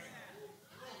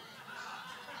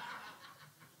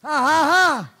 Ha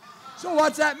ha ha. So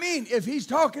what's that mean? If he's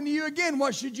talking to you again,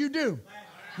 what should you do?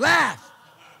 Laugh.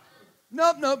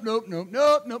 Nope, nope, nope, nope,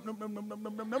 nope, nope, nope, nope, nope,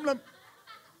 nope, nope, nope.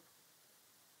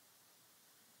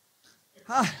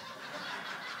 Ha.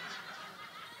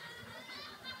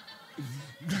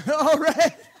 All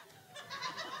right.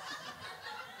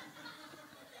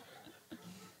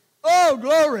 Oh,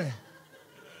 glory.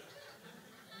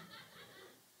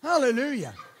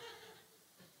 Hallelujah.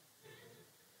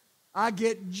 I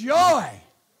get joy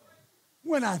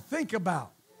when I think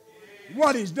about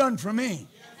what he's done for me.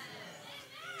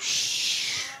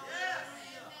 Shh.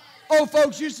 Old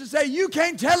folks used to say, you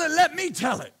can't tell it, let me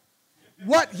tell it.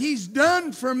 What he's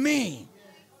done for me.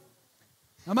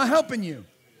 Am I helping you?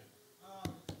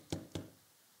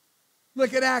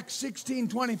 Look at Acts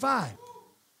 16:25.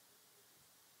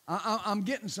 I'm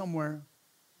getting somewhere.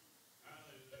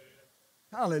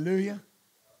 Hallelujah.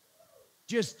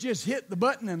 Just hit the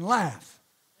button and laugh.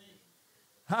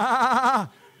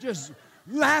 Just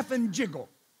laugh and jiggle.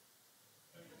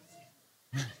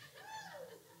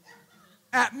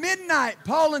 At midnight,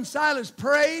 Paul and Silas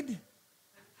prayed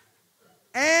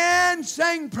and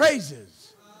sang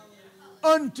praises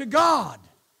unto God.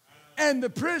 And the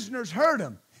prisoners heard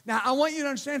them. Now, I want you to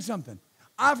understand something.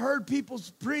 I've heard people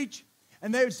preach,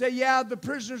 and they would say, yeah, the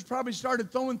prisoners probably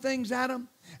started throwing things at them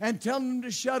and telling them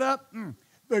to shut up.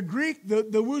 The Greek,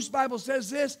 the Woos Bible says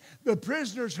this, the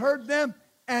prisoners heard them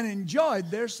and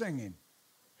enjoyed their singing.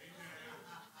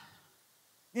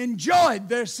 Enjoyed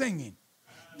their singing.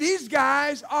 These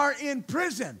guys are in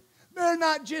prison. They're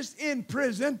not just in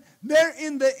prison, they're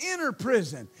in the inner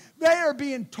prison. They are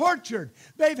being tortured.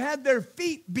 They've had their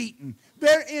feet beaten.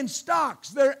 They're in stocks.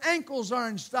 Their ankles are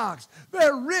in stocks.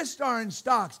 Their wrists are in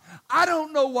stocks. I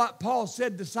don't know what Paul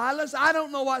said to Silas. I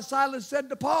don't know what Silas said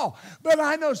to Paul. But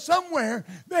I know somewhere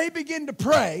they begin to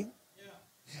pray,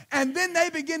 and then they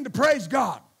begin to praise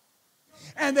God.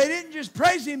 And they didn't just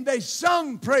praise Him, they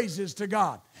sung praises to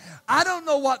God. I don't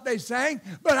know what they sang,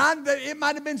 but it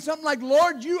might have been something like,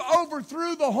 Lord, you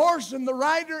overthrew the horse and the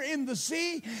rider in the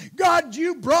sea. God,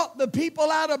 you brought the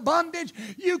people out of bondage.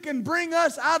 You can bring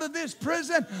us out of this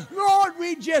prison. Lord,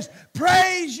 we just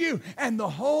praise you. And the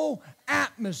whole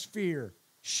atmosphere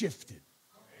shifted.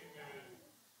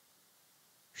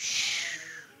 Shh.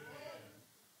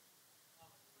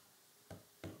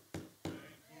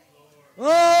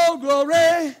 Oh,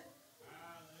 glory.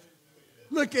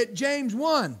 Look at James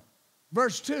 1,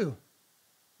 verse 2. Am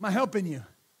I helping you?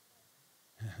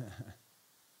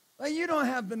 Well, you don't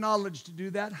have the knowledge to do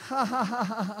that. Ha, ha, ha,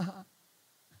 ha, ha.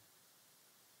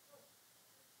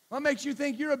 What makes you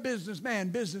think you're a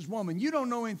businessman, businesswoman? You don't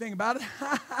know anything about it.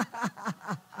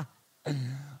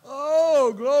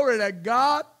 Oh, glory to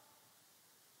God.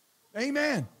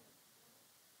 Amen.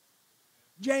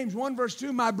 James 1, verse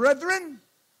 2, my brethren,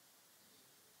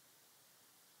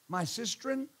 my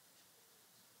sistren,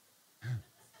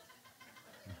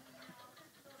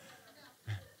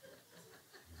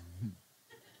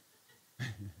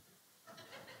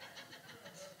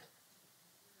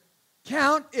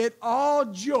 count it all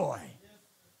joy.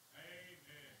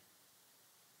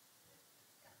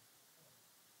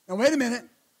 Now, wait a minute.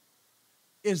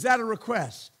 Is that a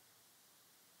request?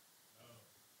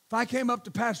 If I came up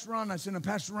to Pastor Ron, I said,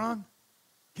 Pastor Ron,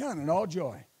 count it all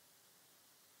joy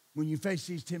when you face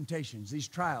these temptations, these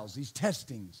trials, these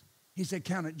testings. He said,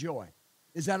 count it joy.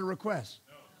 Is that a request?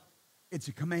 No. It's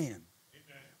a command.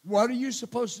 Amen. What are you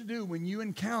supposed to do when you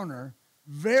encounter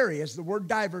various, the word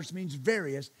diverse means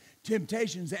various,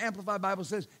 temptations? The Amplified Bible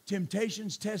says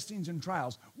temptations, testings, and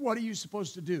trials. What are you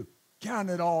supposed to do? Count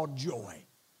it all joy.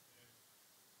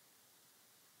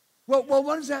 Well,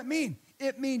 what does that mean?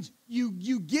 It means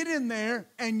you get in there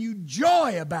and you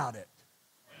joy about it.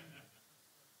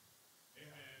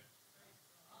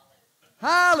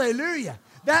 Hallelujah.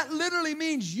 That literally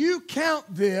means you count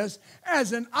this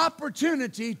as an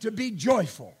opportunity to be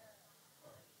joyful.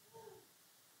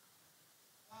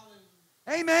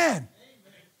 Amen.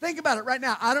 Think about it right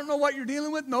now. I don't know what you're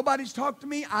dealing with. Nobody's talked to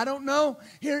me. I don't know.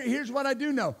 Here's what I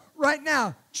do know. Right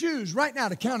now, choose right now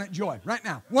to count it joy. Right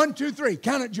now. 1, 2, 3.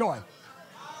 Count it joy.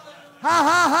 Ha,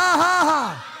 ha, ha, ha,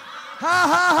 ha. Ha,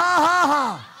 ha, ha, ha,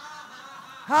 ha.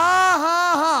 Ha,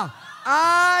 ha, ha.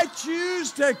 I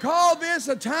choose to call this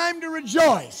a time to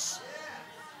rejoice.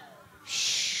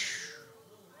 Shh.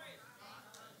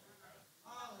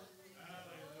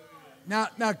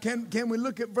 Now, can we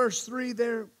look at verse 3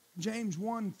 there? James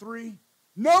 1, 3.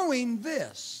 Knowing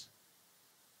this,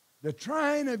 the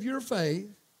trying of your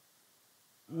faith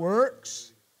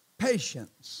works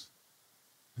patience.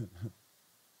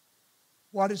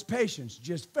 What is patience?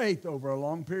 Just faith over a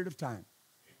long period of time.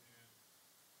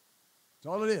 That's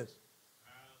all it is.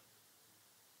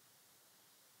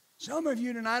 Some of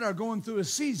you tonight are going through a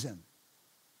season.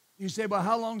 You say, well,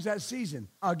 how long is that season?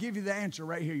 I'll give you the answer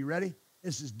right here. You ready?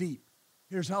 This is deep.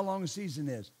 Here's how long a season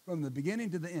is, from the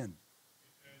beginning to the end.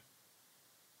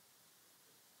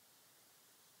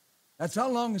 That's how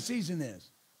long a season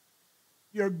is.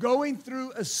 You're going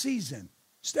through a season.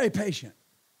 Stay patient.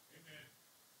 Amen.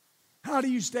 How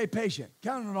do you stay patient?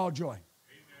 Count it all joy.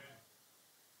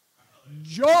 Amen.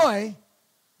 Joy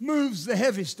moves the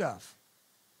heavy stuff.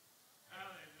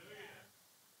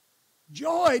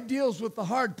 Joy deals with the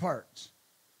hard parts.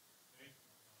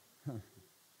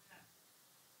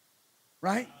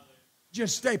 Right?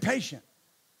 Just stay patient.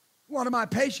 What am I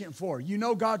patient for? You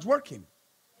know God's working.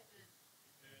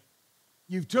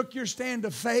 You've took your stand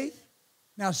of faith.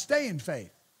 Now stay in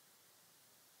faith.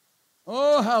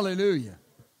 Oh, hallelujah.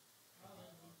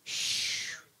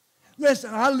 Shh.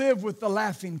 Listen, I live with the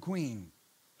laughing queen.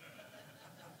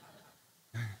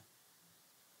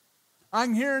 I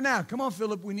can hear her now. Come on,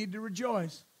 Philip, we need to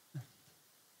rejoice.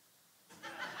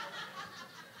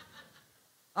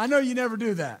 I know you never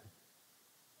do that.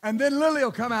 And then Lily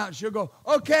will come out and she'll go,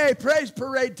 okay, praise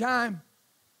parade time.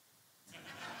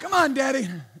 Come on, Daddy.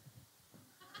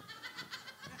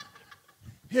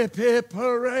 Hip, hip,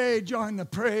 hooray, join the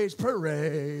praise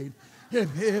parade. Hip,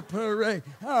 hip, hooray,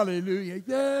 hallelujah,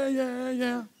 yeah, yeah,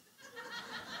 yeah.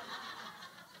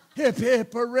 Hip,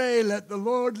 hip, hooray, let the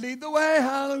Lord lead the way,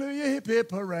 hallelujah, hip,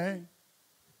 hip, hooray.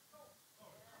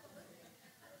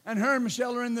 And her and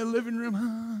Michelle are in the living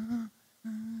room.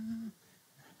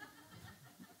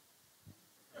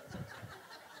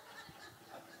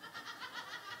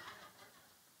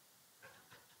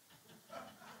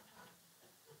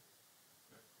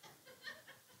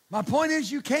 My point is,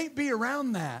 you can't be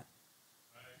around that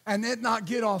and it not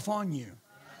get off on you.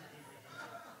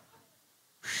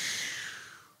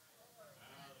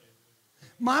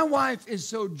 My wife is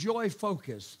so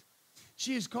joy-focused.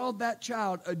 She has called that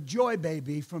child a joy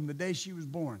baby from the day she was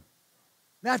born.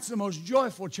 That's the most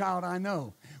joyful child I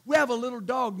know. We have a little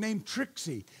dog named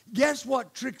Trixie. Guess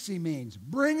what Trixie means?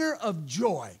 Bringer of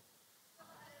joy.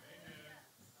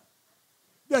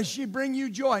 Does she bring you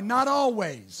joy? Not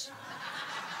always.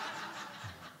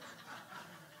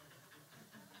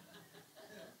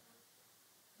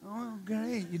 Oh,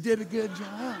 great. You did a good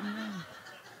job.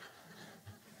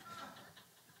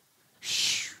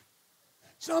 Shh.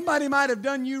 Somebody might have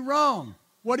done you wrong.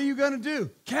 What are you going to do?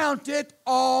 Count it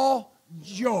all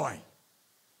joy.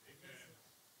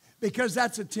 Because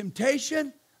that's a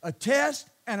temptation, a test,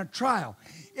 and a trial.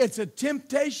 It's a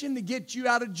temptation to get you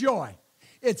out of joy.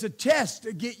 It's a test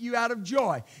to get you out of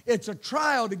joy. It's a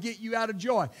trial to get you out of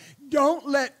joy. Don't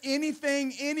let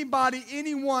anything, anybody,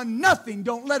 anyone, nothing,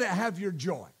 don't let it have your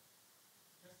joy.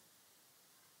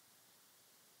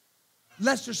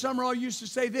 Lester Summerall used to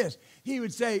say this. He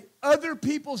would say, other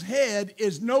people's head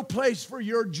is no place for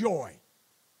your joy.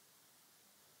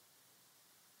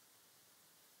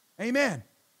 Amen.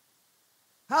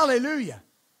 Hallelujah.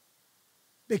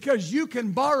 Because you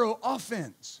can borrow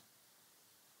offense.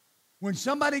 When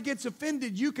somebody gets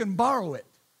offended, you can borrow it.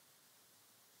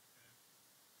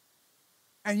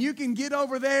 And you can get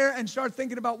over there and start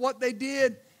thinking about what they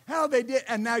did, how they did,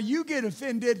 and now you get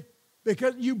offended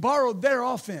because you borrowed their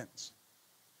offense.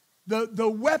 The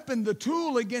weapon, the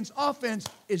tool against offense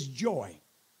is joy. Amen.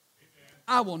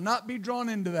 I will not be drawn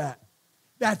into that.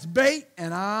 That's bait,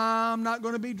 and I'm not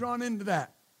going to be drawn into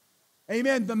that.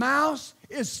 Amen. The mouse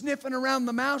is sniffing around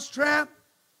the mouse trap,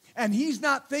 and he's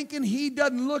not thinking. He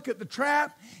doesn't look at the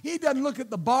trap. He doesn't look at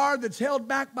the bar that's held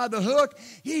back by the hook.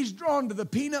 He's drawn to the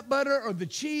peanut butter or the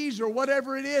cheese or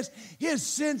whatever it is. His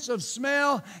sense of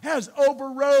smell has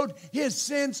overrode his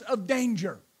sense of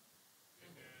danger.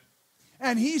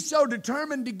 And he's so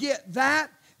determined to get that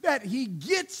he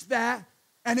gets that,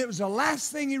 and it was the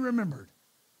last thing he remembered.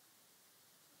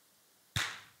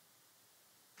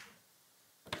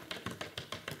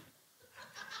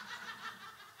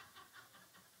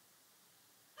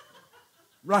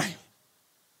 Right.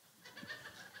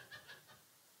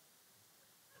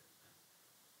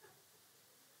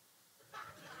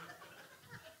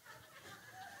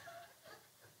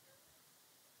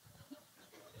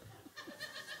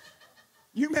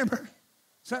 You remember,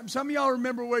 some of y'all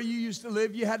remember where you used to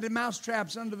live. You had the mouse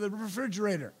traps under the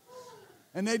refrigerator.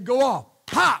 And they'd go off,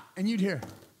 pop, and you'd hear.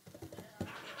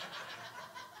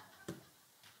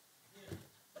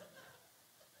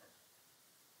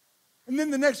 And then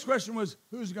the next question was,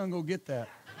 who's going to go get that?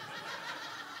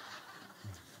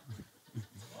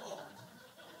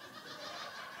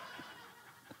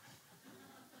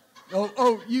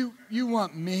 You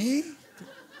want me?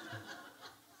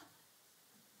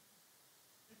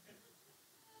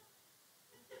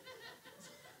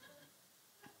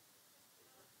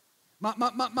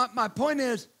 My point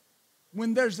is,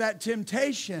 when there's that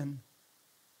temptation,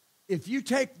 if you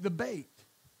take the bait,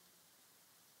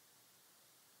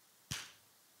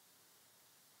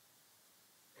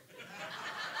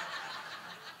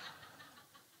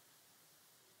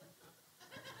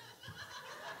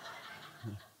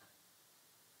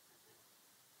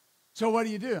 so what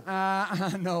do?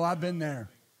 No, I've been there.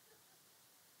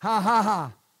 Ha, ha,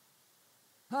 ha.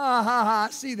 Ha, ha, ha.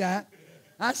 I see that.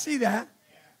 I see that.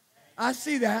 I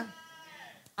see that.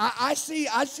 I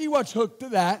see what's hooked to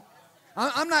that.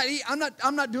 I'm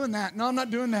not doing that. No, I'm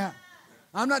not doing that.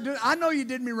 I'm not doing. I know you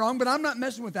did me wrong, but I'm not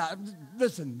messing with that.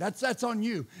 Listen, that's on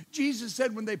you. Jesus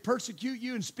said when they persecute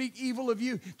you and speak evil of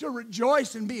you, to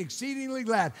rejoice and be exceedingly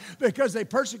glad, because they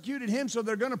persecuted him, so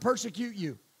they're going to persecute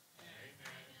you.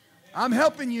 I'm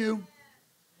helping you.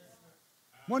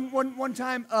 One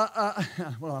time,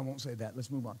 well, I won't say that.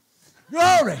 Let's move on.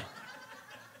 Glory.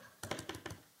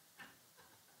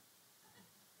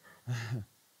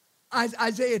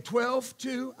 Isaiah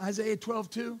 12:2. Isaiah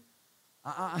 12:2.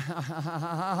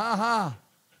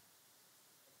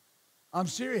 I'm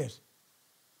serious.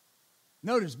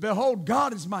 Notice, behold,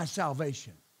 God is my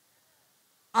salvation.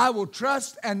 I will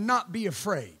trust and not be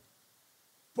afraid.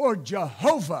 For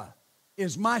Jehovah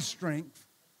is my strength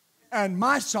and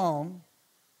my song,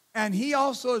 and he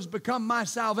also has become my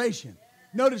salvation.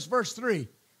 Notice verse 3.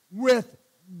 With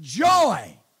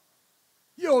joy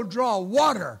you'll draw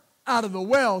water out of the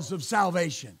wells of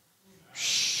salvation.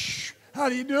 Shh. How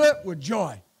do you do it? With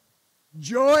joy.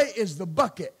 Joy is the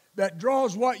bucket that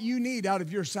draws what you need out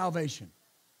of your salvation.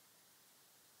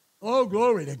 Oh,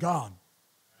 glory to God.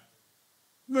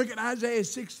 Look at Isaiah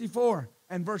 64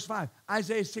 and verse 5.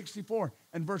 Isaiah 64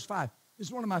 and verse 5. This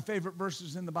is one of my favorite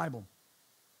verses in the Bible.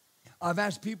 I've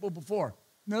asked people before.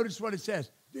 Notice what it says.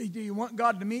 Do you want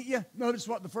God to meet you? Notice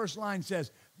what the first line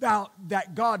says.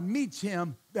 That God meets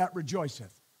him that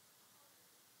rejoiceth.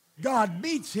 God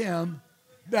meets him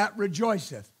that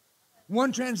rejoiceth.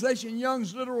 One translation,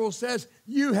 Young's Literal, says,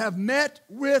 you have met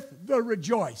with the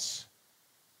rejoice.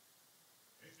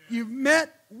 You've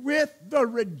met with the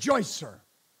rejoicer.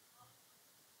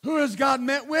 Who has God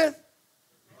met with?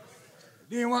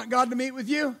 Do you want God to meet with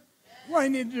you? What do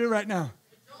you need to do right now?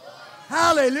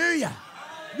 Hallelujah.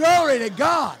 Glory to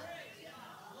God.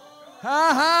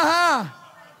 Ha, ha,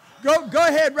 ha. Go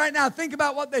ahead right now. Think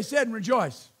about what they said and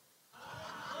rejoice.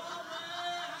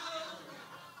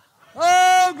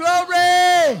 Oh,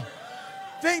 glory.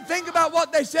 Think about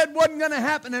what they said wasn't going to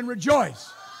happen and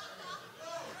rejoice.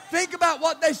 Think about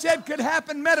what they said could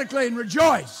happen medically and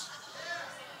rejoice.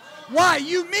 Why?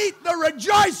 You meet the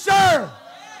rejoicer.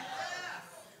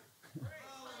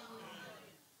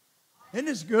 Isn't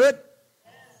this good?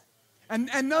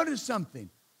 And notice something.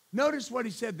 Notice what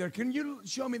he said there. Can you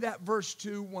show me that verse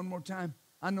 2 one more time?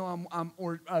 I know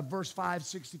or verse 5,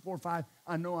 64:5.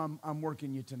 I know I'm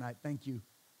working you tonight. Thank you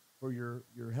for your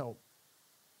help.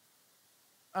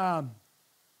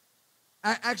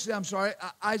 Actually, I'm sorry.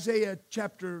 Isaiah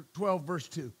chapter 12, verse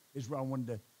 2 is where I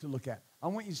wanted to look at. I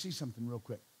want you to see something real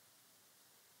quick.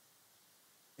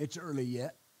 It's early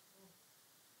yet.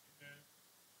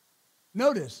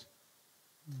 Notice,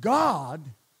 God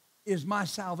is my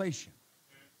salvation.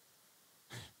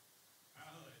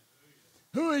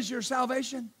 Who is your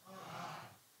salvation?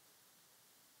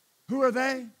 Who are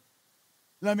they?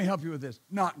 Let me help you with this.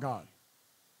 Not God.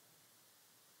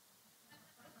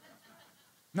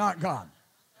 Not God.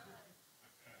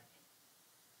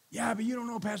 Yeah, but you don't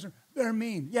know, Pastor. They're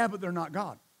mean. Yeah, but they're not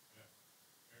God.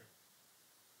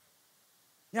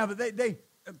 Yeah, but they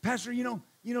Pastor,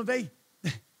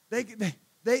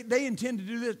 they intend to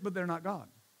do this, but they're not God.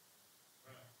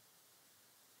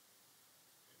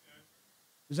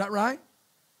 Is that right?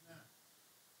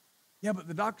 Yeah, but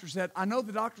the doctor said, I know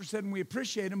the doctor said, and we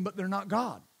appreciate them, but they're not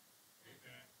God.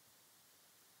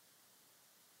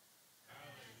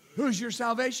 Who's your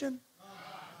salvation?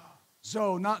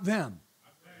 So, not them.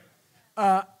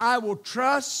 I will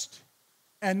trust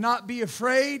and not be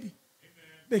afraid,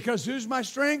 because who's my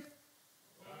strength?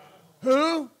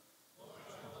 Who?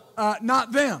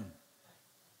 Not them.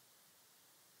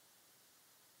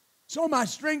 So my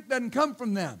strength doesn't come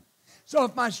from them. So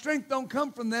if my strength don't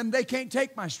come from them, they can't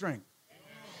take my strength.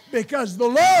 Because the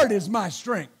Lord is my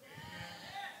strength.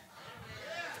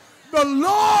 The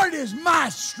Lord is my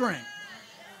strength.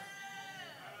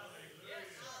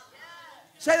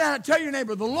 Say that. Tell your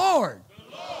neighbor, the Lord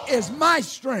is my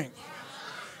strength.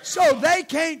 So they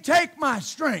can't take my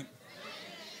strength.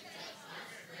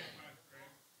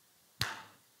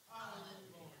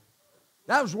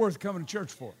 That was worth coming to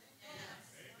church for.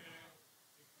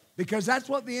 Because that's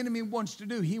what the enemy wants to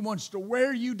do. He wants to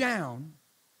wear you down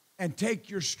and take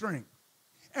your strength.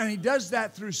 And he does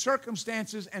that through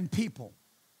circumstances and people.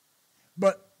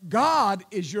 But God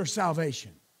is your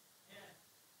salvation.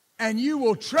 And you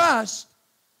will trust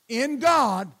in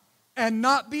God and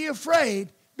not be afraid,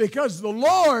 because the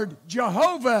Lord,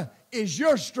 Jehovah, is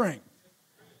your strength.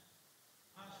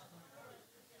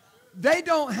 They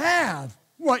don't have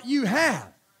what you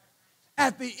have.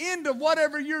 At the end of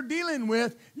whatever you're dealing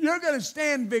with, you're going to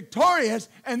stand victorious,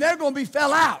 and they're going to be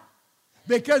fell out.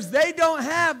 Because they don't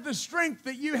have the strength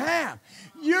that you have.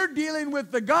 You're dealing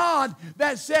with the God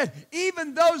that said,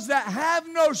 even those that have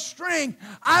no strength,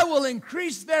 I will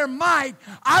increase their might.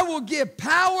 I will give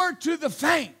power to the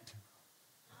faint.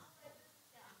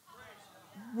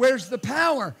 Where's the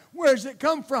power? Where does it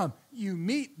come from? You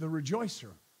meet the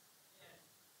rejoicer.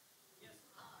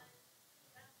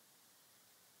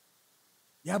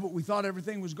 Yeah, but we thought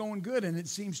everything was going good, and it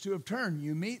seems to have turned.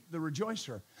 You meet the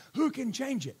rejoicer. Who can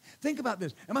change it? Think about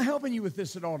this. Am I helping you with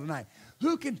this at all tonight?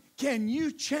 Can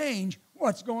you change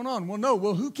what's going on? Well, no.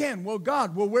 Well, who can? Well,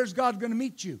 God. Well, where's God going to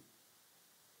meet you?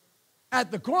 At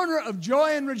the corner of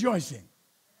joy and rejoicing.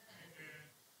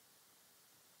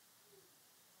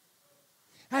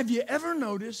 Have you ever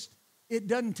noticed it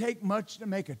doesn't take much to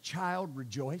make a child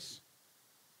rejoice?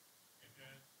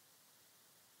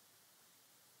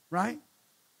 Right?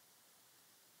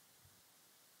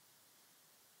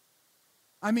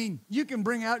 I mean, you can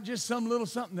bring out just some little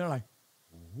something. They're like,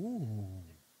 ooh.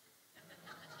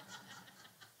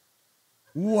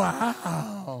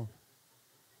 Wow.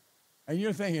 And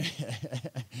you're thinking,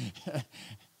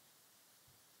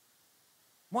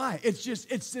 why? It's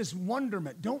this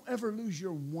wonderment. Don't ever lose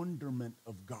your wonderment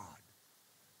of God.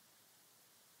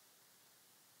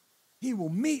 He will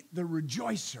meet the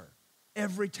rejoicer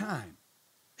every time.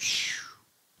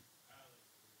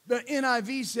 The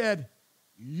NIV said,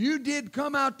 you did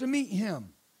come out to meet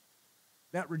him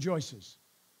that rejoices.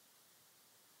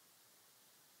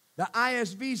 The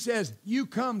ISV says, you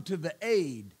come to the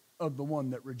aid of the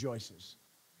one that rejoices.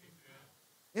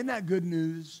 Isn't that good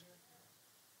news?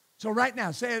 So right now,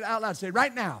 say it out loud. Say,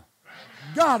 right now,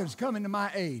 God is coming to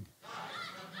my aid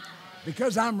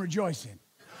because I'm rejoicing.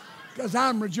 Because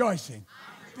I'm rejoicing.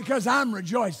 Because I'm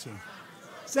rejoicing.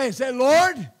 Say,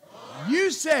 Lord, you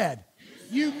said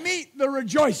you meet the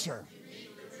rejoicer.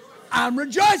 I'm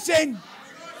rejoicing.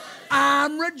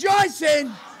 I'm rejoicing.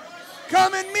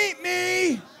 Come and meet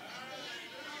me.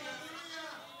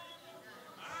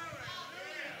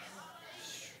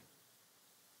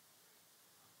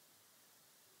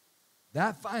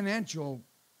 That financial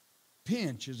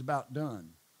pinch is about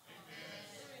done.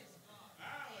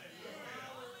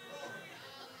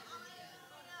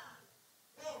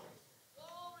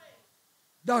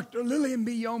 Dr. Lillian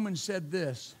B. Yeoman said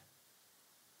this.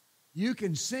 You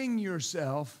can sing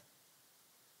yourself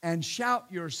and shout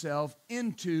yourself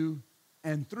into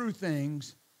and through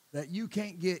things that you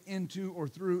can't get into or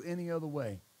through any other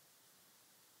way.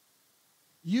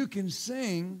 You can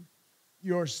sing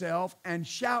yourself and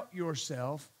shout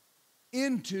yourself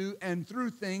into and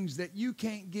through things that you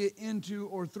can't get into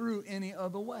or through any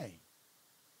other way.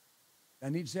 I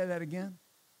need to say that again.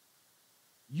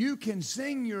 You can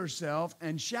sing yourself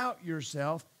and shout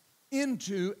yourself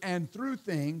into and through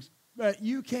things that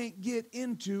you can't get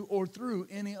into or through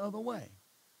any other way.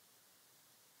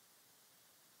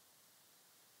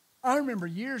 I remember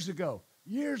years ago,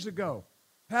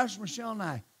 Pastor Michelle and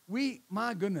I, we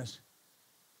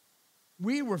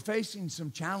were facing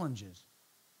some challenges.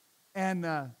 And,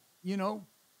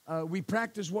 we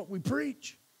practice what we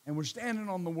preach. And we're standing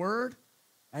on the Word.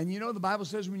 And, the Bible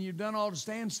says when you've done all to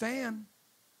stand, stand.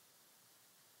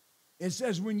 It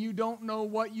says when you don't know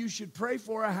what you should pray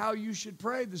for or how you should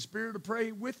pray, the Spirit will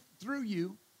pray through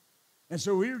you. And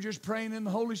so we were just praying in the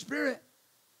Holy Spirit.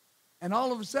 And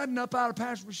all of a sudden, up out of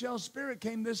Pastor Michelle's spirit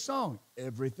came this song.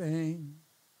 Everything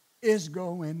is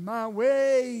going my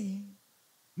way,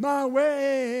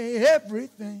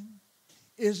 everything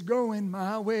is going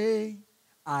my way.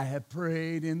 I have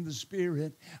prayed in the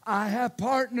Spirit. I have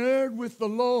partnered with the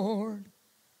Lord.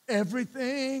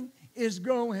 Everything is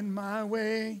going my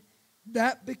way.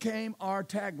 That became our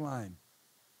tagline.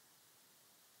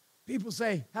 People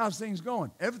say, how's things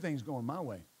going? Everything's going my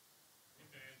way.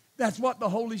 That's what the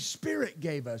Holy Spirit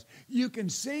gave us. You can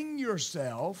sing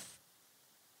yourself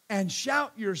and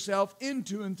shout yourself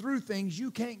into and through things you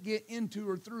can't get into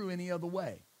or through any other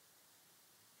way.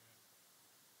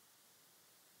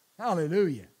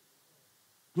 Hallelujah.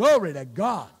 Glory to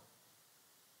God.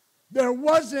 There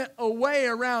wasn't a way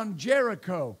around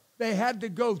Jericho. They had to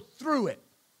go through it.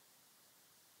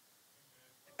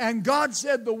 And God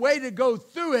said the way to go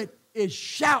through it is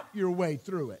shout your way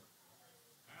through it.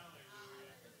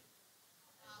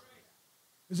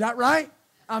 Is that right?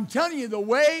 I'm telling you, the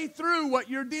way through what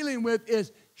you're dealing with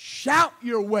is shout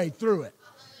your way through it.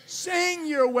 Sing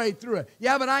your way through it.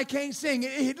 Yeah, but I can't sing.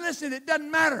 Listen, it doesn't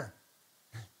matter.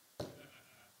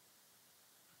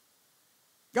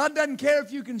 God doesn't care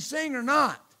if you can sing or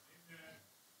not.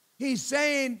 He's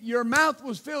saying your mouth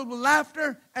was filled with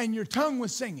laughter and your tongue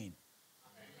was singing.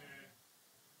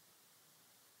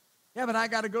 Yeah, but I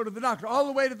got to go to the doctor. All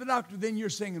the way to the doctor. Then you're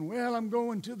singing, well, I'm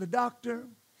going to the doctor.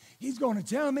 He's going to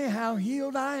tell me how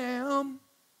healed I am.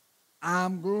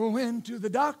 I'm going to the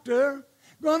doctor.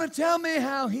 Going to tell me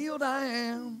how healed I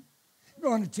am.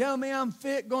 Going to tell me I'm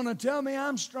fit. Going to tell me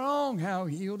I'm strong. How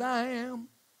healed I am.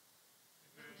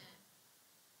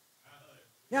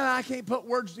 Yeah, I can't put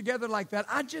words together like that.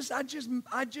 I just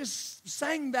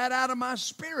sang that out of my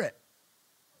spirit.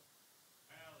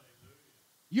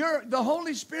 The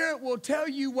Holy Spirit will tell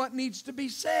you what needs to be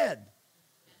said.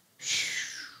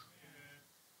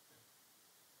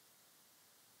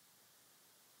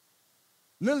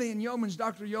 Lillian Yeomans,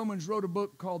 Dr. Yeomans wrote a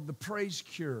book called The Praise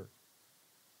Cure.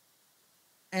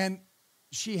 And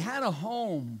she had a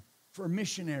home for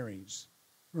missionaries,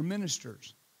 for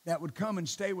ministers that would come and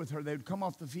stay with her. They would come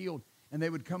off the field and they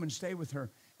would come and stay with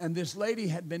her. And this lady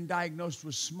had been diagnosed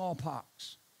with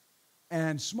smallpox.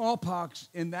 And smallpox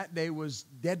in that day was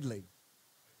deadly.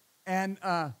 And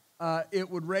it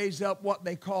would raise up what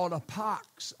they called a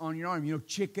pox on your arm. You know,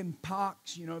 chicken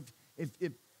pox. You know, if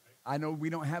I know we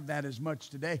don't have that as much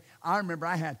today. I remember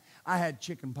I had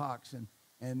chicken pox,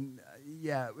 and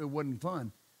yeah, it wasn't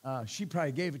fun. She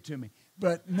probably gave it to me.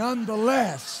 But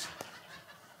nonetheless,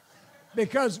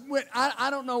 because I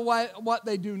don't know what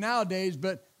they do nowadays,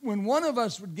 but when one of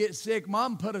us would get sick,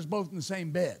 Mom put us both in the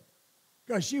same bed.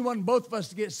 Because she wanted both of us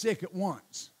to get sick at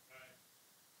once.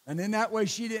 And in that way,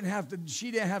 she didn't have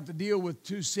to deal with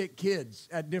two sick kids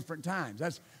at different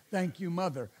times. Thank you,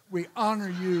 Mother. We honor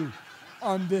you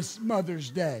on this Mother's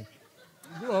Day.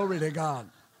 Glory to God.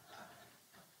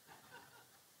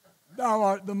 Thou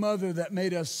art the mother that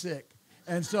made us sick.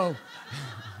 And so,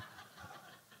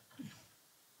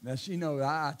 now she knows,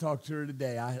 I talked to her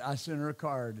today. I sent her a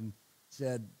card and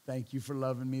said, thank you for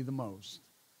loving me the most.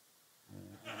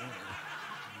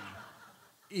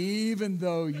 Even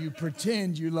though you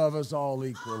pretend you love us all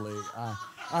equally.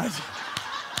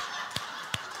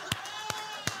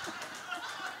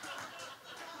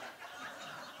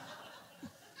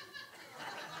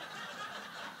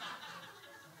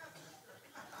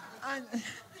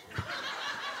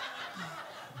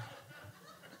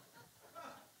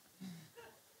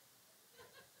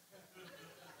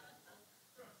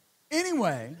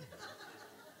 Anyway,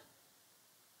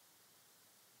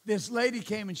 this lady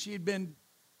came and she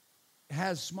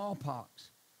has smallpox.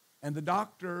 And the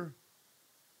doctor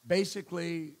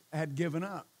basically had given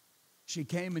up. She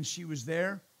came and she was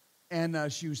there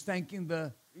and she was thanking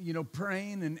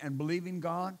praying and believing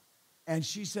God. And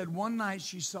she said one night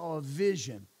she saw a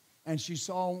vision and she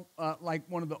saw like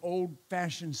one of the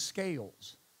old-fashioned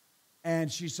scales.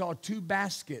 And she saw two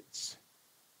baskets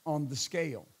on the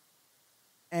scale.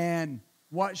 And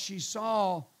what she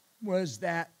saw was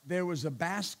that there was a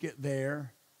basket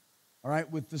there, all right,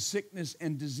 with the sickness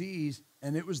and disease,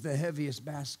 and it was the heaviest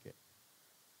basket.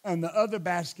 And the other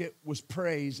basket was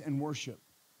praise and worship.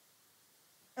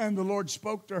 And the Lord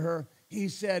spoke to her. He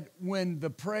said, when the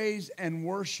praise and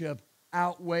worship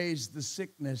outweighs the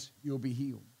sickness, you'll be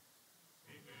healed.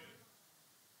 Amen.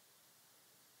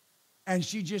 And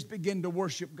she just began to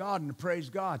worship God and to praise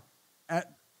God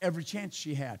at every chance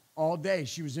she had, all day.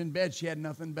 She was in bed. She had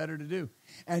nothing better to do.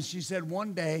 And she said,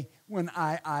 one day when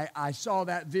I saw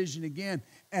that vision again,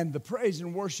 and the praise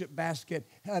and worship basket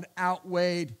had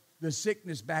outweighed the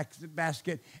sickness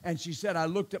basket, and she said, I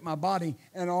looked at my body,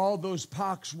 and all those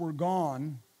pox were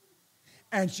gone.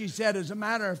 And she said, as a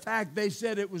matter of fact, they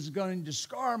said it was going to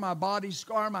scar my body,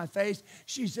 scar my face.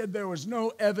 She said there was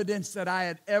no evidence that I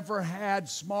had ever had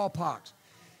smallpox.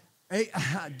 Hey,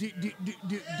 do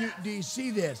you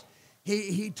see this?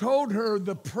 He told her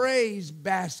the praise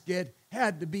basket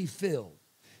had to be filled.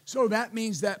 So that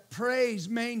means that praise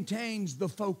maintains the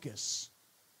focus.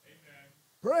 Amen.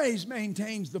 Praise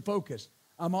maintains the focus.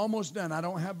 I'm almost done. I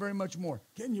don't have very much more.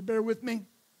 Can you bear with me?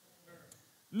 Sure.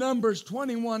 Numbers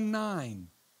 21:9.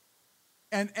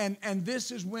 And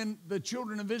this is when the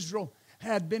children of Israel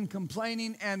had been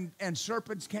complaining, and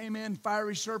serpents came in,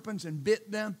 fiery serpents, and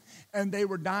bit them, and they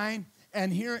were dying.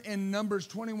 And here in Numbers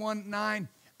 21:9,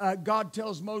 God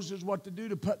tells Moses what to do,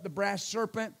 to put the brass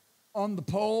serpent on the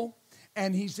pole.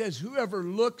 And he says, whoever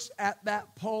looks at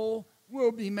that pole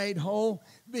will be made whole.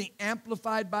 The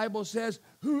Amplified Bible says,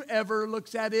 whoever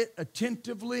looks at it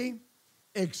attentively,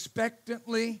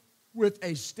 expectantly, with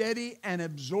a steady and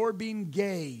absorbing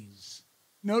gaze.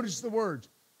 Notice the words,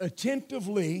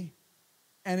 attentively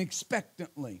and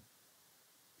expectantly.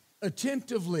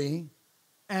 Attentively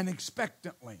and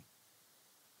expectantly.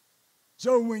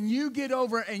 So when you get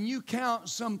over and you count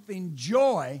something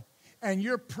joy and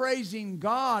you're praising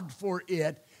God for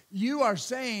it, you are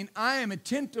saying, I am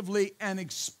attentively and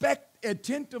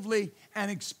attentively and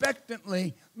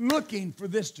expectantly looking for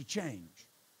this to change.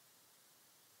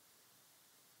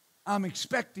 I'm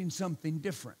expecting something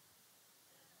different.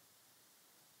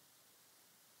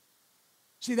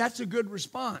 See, that's a good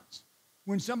response.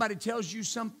 When somebody tells you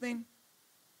something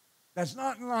that's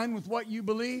not in line with what you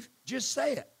believe, just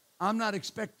say it. I'm not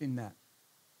expecting that.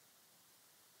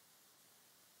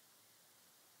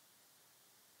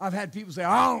 I've had people say,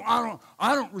 I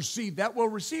don't receive that. Well,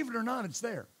 receive it or not, it's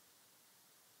there.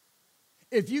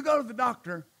 If you go to the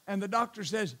doctor and the doctor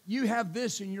says, you have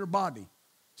this in your body.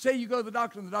 Say you go to the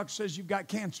doctor and the doctor says you've got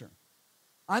cancer.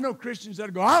 I know Christians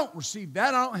that go, I don't receive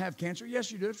that. I don't have cancer.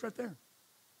 Yes, you do. It's right there.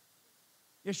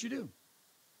 Yes, you do.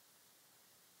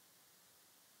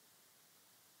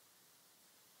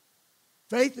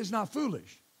 Faith is not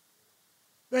foolish.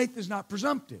 Faith is not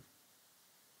presumptive.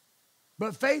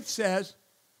 But faith says,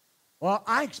 well,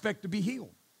 I expect to be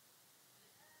healed.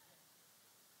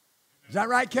 Is that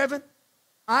right, Kevin?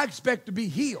 I expect to be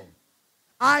healed.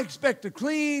 I expect a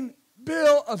clean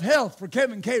bill of health for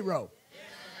Kevin Cairo.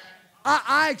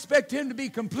 I expect him to be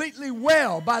completely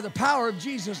well by the power of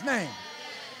Jesus' name.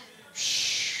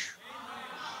 Shh.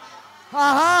 Ha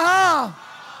ha ha.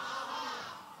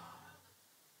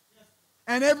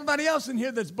 And everybody else in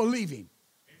here that's believing.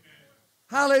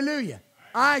 Hallelujah.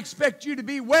 I expect you to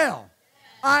be well.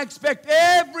 I expect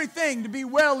everything to be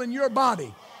well in your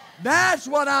body. That's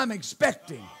what I'm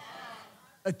expecting.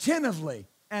 Attentively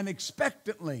and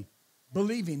expectantly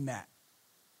believing that.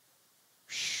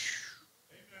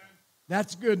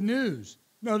 That's good news.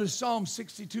 Notice Psalm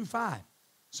 62:5.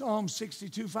 Psalm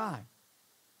 62:5.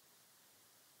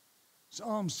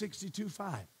 Psalm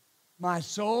 62:5. My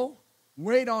soul,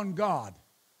 wait on God.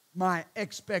 My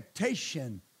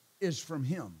expectation is from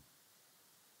Him.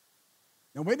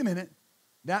 Now, wait a minute.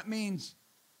 That means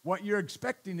what you're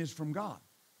expecting is from God.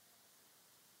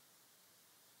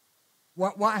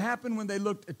 What happened when they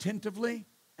looked attentively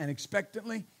and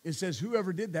expectantly? It says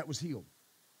whoever did that was healed.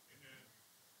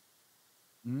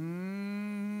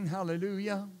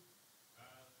 Hallelujah.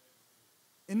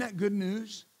 Isn't that good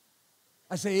news?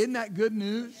 I say, isn't that good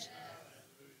news?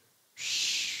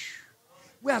 Shh.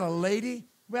 We had a lady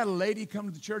come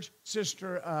to the church,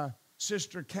 Sister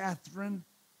Catherine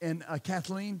and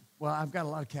Kathleen. Well, I've got a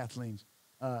lot of Kathleens.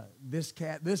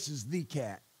 This is the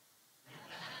cat.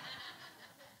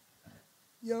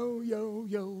 Yo, yo,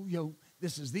 yo, yo.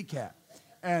 This is the cat.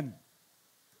 And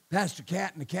Pastor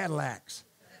Cat and the Cadillacs.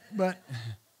 But,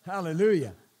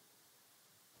 hallelujah.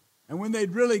 And when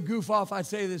they'd really goof off, I'd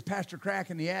say this Pastor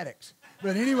Crack and the Addicts.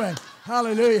 But anyway,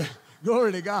 hallelujah.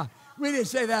 Glory to God. We didn't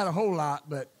say that a whole lot,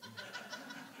 but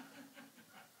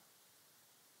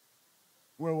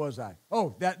where was I?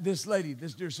 Oh, this lady,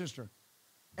 this dear sister.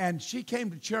 And she came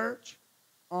to church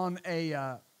on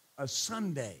a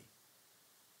Sunday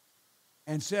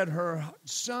and said her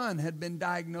son had been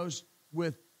diagnosed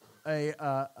with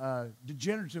a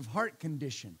degenerative heart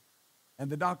condition. And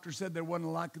the doctor said there wasn't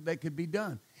a lot that could be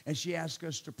done. And she asked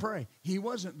us to pray. He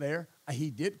wasn't there.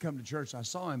 He did come to church. I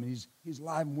saw him, and he's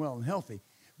alive and well and healthy.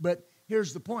 But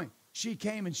here's the point. She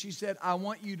came and she said, I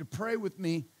want you to pray with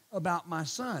me about my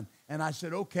son. And I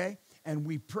said, okay. And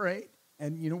we prayed.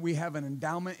 And, we have an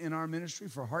endowment in our ministry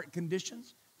for heart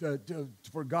conditions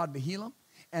for God to heal them.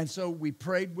 And so we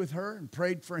prayed with her and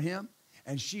prayed for him.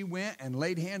 And she went and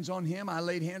laid hands on him. I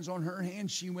laid hands on her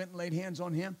hands. She went and laid hands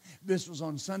on him. This was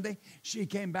on Sunday. She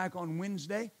came back on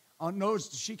Wednesday.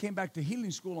 She came back to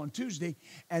healing school on Tuesday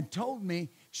and told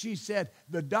me, she said,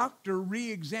 the doctor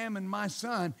re-examined my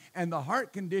son and the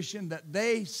heart condition that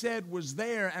they said was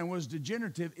there and was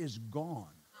degenerative is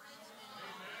gone.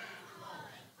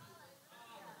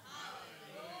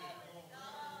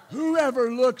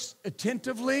 Whoever looks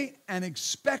attentively and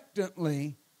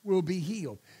expectantly will be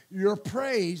healed. Your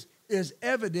praise is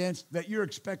evidence that you're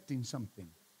expecting something.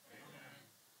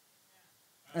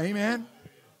 Amen.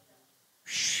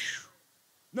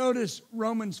 Notice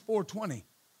Romans 4:20.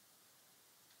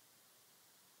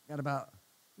 Got about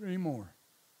 3 more.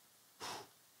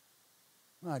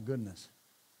 My goodness.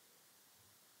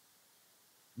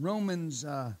 Romans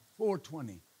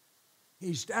 4:20.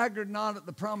 He staggered not at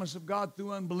the promise of God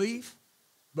through unbelief,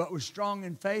 but was strong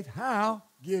in faith. How?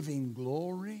 Giving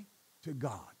glory to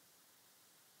God.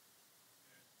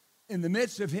 In the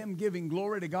midst of him giving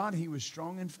glory to God, he was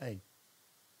strong in faith.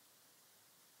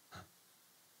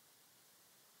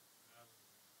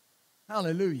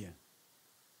 Hallelujah.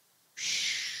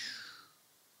 Shh.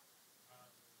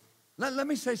 Let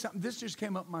me say something. This just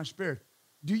came up in my spirit.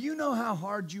 Do you know how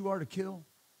hard you are to kill?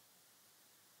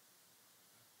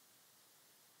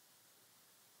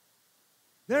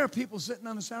 There are people sitting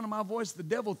on the sound of my voice. The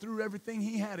devil threw everything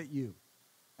he had at you.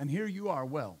 And here you are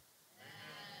well.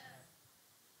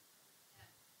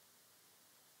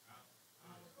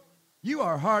 You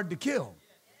are hard to kill.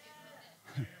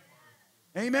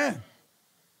 Amen.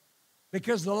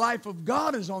 Because the life of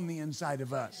God is on the inside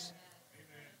of us.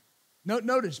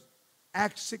 Notice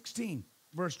Acts 16,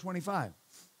 verse 25.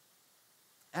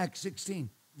 Acts 16,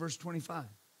 verse 25.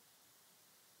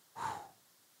 Whew.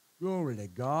 Glory to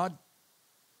God.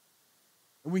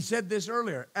 We said this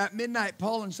earlier. At midnight,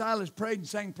 Paul and Silas prayed and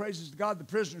sang praises to God. The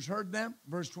prisoners heard them.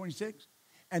 Verse 26.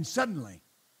 And suddenly,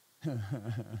 ha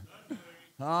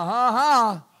ha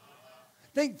ha.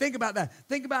 Think about that.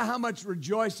 Think about how much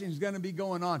rejoicing is going to be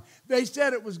going on. They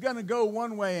said it was going to go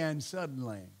one way, and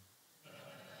suddenly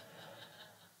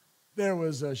there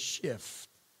was a shift.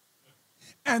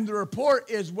 And the report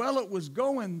is, well, it was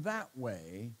going that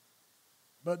way,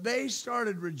 but they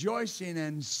started rejoicing,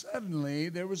 and suddenly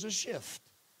there was a shift.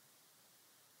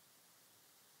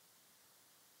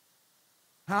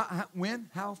 When?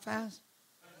 How fast?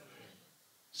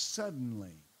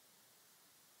 Suddenly.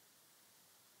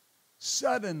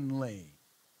 Suddenly.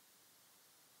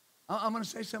 I'm going to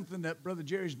say something that Brother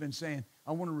Jerry's been saying.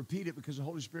 I want to repeat it because the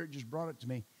Holy Spirit just brought it to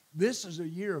me. This is a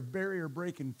year of barrier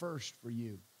breaking first for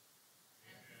you.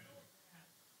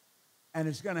 And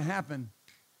it's going to happen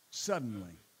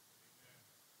suddenly.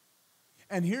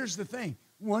 And here's the thing.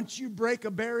 Once you break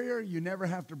a barrier, you never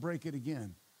have to break it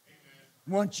again.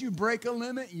 Once you break a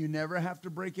limit, you never have to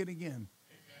break it again.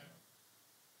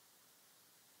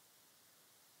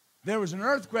 There was an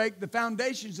earthquake. The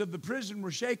foundations of the prison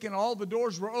were shaken. All the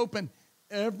doors were open.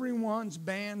 Everyone's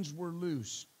bands were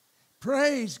loose.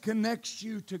 Praise connects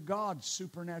you to God's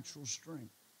supernatural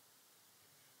strength.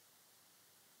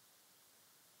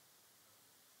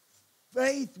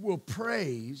 Faith will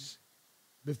praise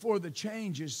before the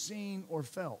change is seen or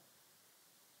felt.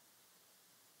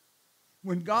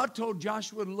 When God told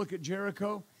Joshua to look at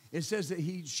Jericho, it says that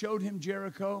he showed him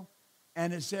Jericho.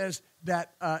 And it says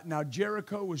that now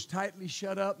Jericho was tightly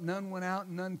shut up. None went out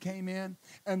and none came in.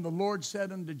 And the Lord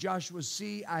said unto Joshua,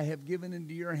 see, I have given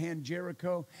into your hand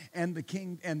Jericho and the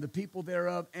king and the people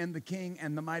thereof and the king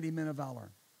and the mighty men of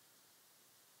valor.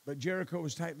 But Jericho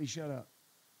was tightly shut up.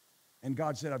 And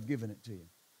God said, I've given it to you.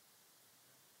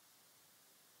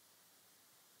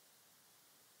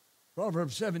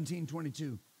 Proverbs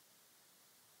 17:22.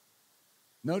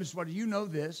 Notice what you know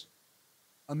this.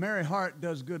 A merry heart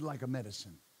does good like a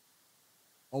medicine.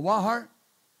 A what heart?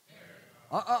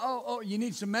 You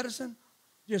need some medicine?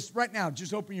 Just right now,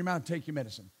 just open your mouth and take your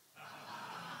medicine.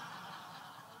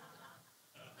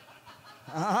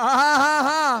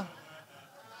 Try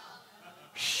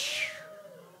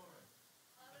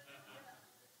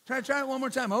it one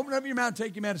more time. Open up your mouth and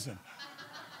take your medicine.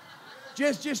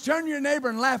 Just turn to your neighbor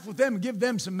and laugh with them and give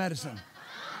them some medicine.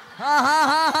 Ha ha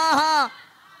ha ha ha.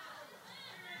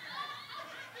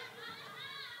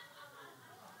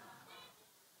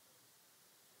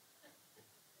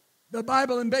 The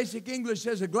Bible in basic English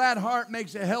says a glad heart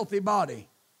makes a healthy body.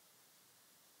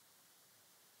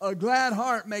 A glad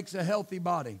heart makes a healthy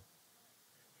body.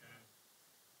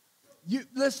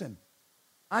 Listen,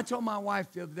 I told my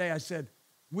wife the other day, I said,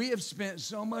 we have spent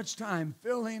so much time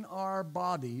filling our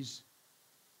bodies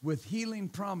with healing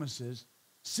promises,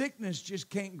 sickness just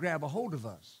can't grab a hold of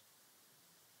us.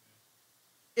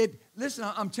 Listen,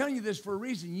 I'm telling you this for a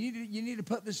reason. You need to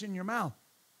put this in your mouth.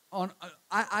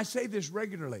 I say this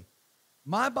regularly.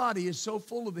 My body is so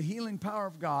full of the healing power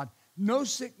of God, no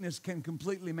sickness can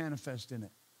completely manifest in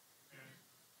it.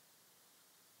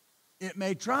 It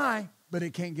may try, but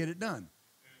it can't get it done.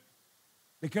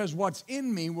 Because what's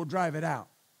in me will drive it out.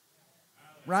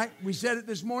 Right? We said it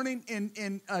this morning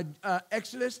in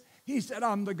Exodus. He said,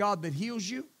 I'm the God that heals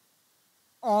you.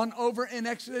 On over in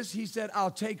Exodus, he said, I'll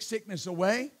take sickness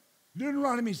away.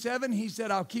 Deuteronomy 7, he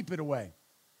said, I'll keep it away.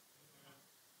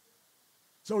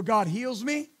 So God heals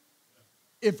me.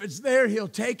 If it's there, he'll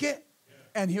take it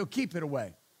and he'll keep it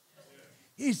away.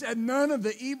 He said, none of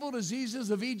the evil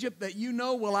diseases of Egypt that you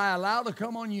know will I allow to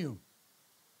come on you.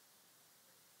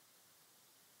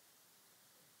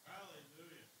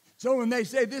 So when they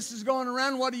say this is going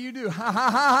around, what do you do? Ha,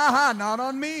 ha, ha, ha, ha. Not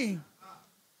on me.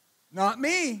 Not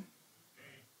me.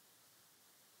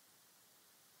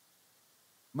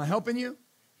 Am I helping you?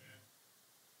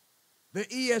 The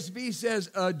ESV says,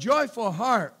 a joyful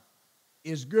heart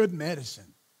is good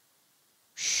medicine.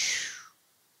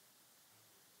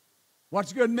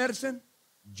 What's good medicine?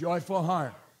 Joyful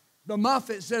heart. The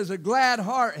Moffat says a glad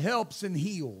heart helps and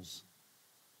heals.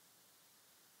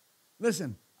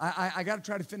 Listen, I got to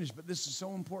try to finish, but this is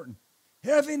so important.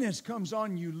 Heaviness comes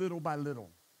on you little by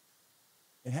little.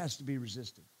 It has to be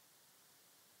resisted.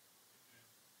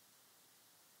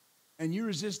 And you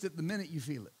resist it the minute you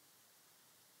feel it.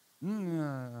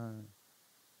 I'm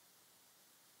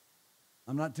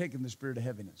not taking the spirit of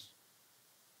heaviness.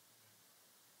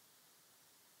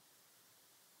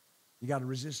 You got to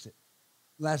resist it.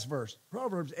 Last verse,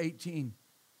 Proverbs 18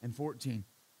 and 14.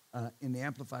 In the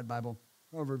Amplified Bible,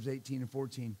 Proverbs 18 and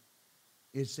 14,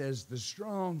 it says, the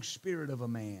strong spirit of a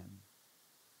man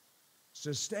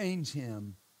sustains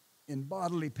him in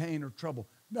bodily pain or trouble.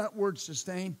 That word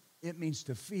sustain, it means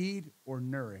to feed or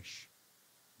nourish.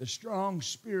 The strong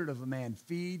spirit of a man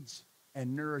feeds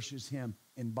and nourishes him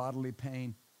in bodily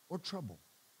pain or trouble.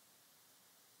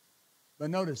 But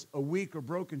notice, a weak or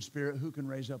broken spirit, who can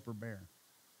raise up or bear?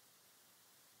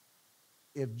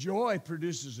 If joy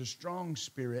produces a strong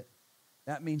spirit,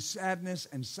 that means sadness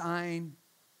and sighing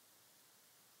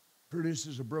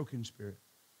produces a broken spirit.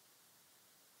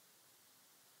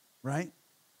 Right?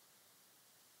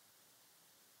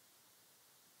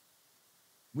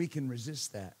 We can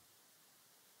resist that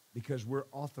because we're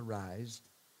authorized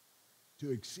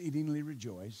to exceedingly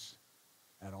rejoice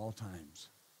at all times.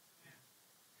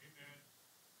 Amen.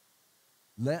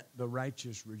 Let the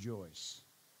righteous rejoice.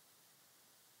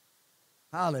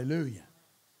 Hallelujah.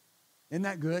 Isn't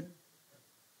that good?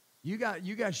 You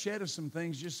got shed of some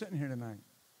things just sitting here tonight.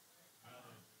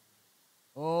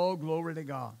 Oh, glory to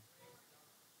God.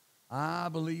 I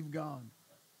believe God.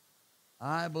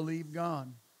 I believe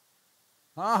God.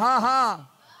 Ha ha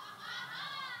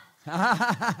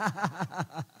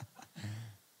ha.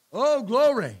 Oh,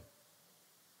 glory.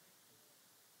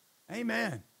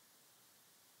 Amen.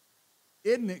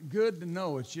 Isn't it good to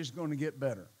know it's just going to get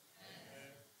better?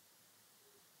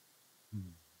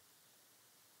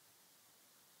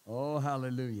 Oh,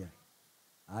 hallelujah.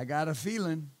 I got a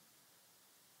feeling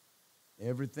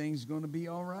everything's going to be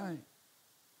all right.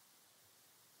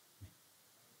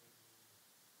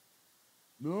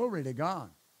 Glory to God.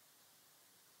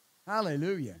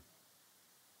 Hallelujah.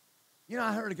 You know,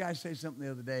 I heard a guy say something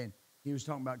the other day, and he was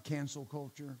talking about cancel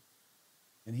culture,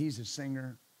 and he's a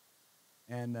singer,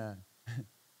 and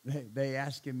they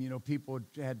asked him, you know, people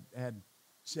had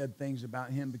said things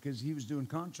about him because he was doing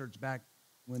concerts back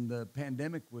when the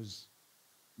pandemic was,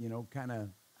 you know, kind of,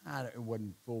 it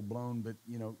wasn't full blown, but,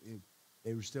 you know,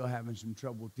 they were still having some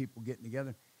trouble with people getting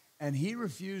together. And he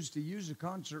refused to use a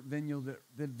concert venue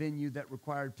that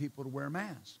required people to wear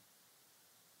masks.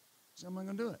 So I'm not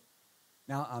going to do it.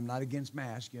 Now, I'm not against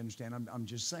masks, you understand? I'm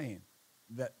just saying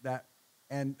that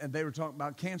and they were talking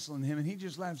about canceling him, and he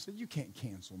just laughed and said, you can't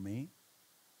cancel me.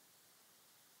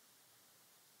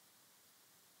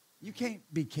 You can't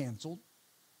be canceled.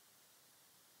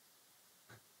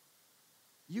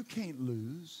 You can't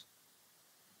lose.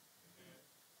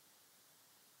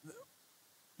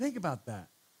 Think about that.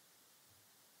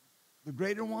 The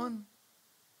greater one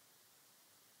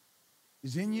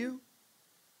is in you.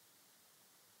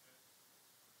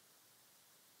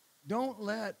 Don't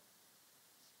let,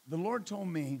 the Lord told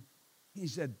me, he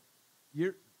said,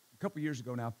 a couple years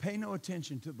ago now, pay no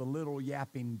attention to the little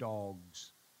yapping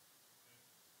dogs.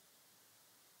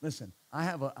 Listen, I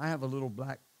have a little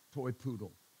black toy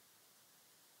poodle.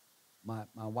 My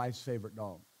wife's favorite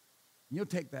dog. You'll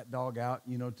take that dog out,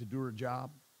 you know, to do her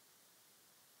job.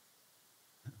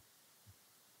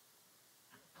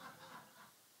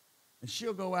 And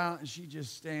she'll go out and she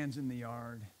just stands in the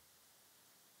yard.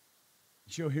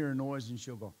 She'll hear a noise and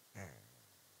she'll go.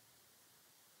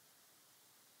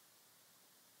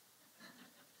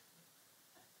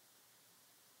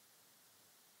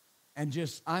 And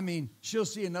just, I mean, she'll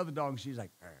see another dog and she's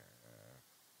like.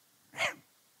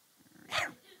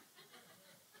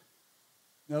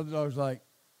 The other dog's like.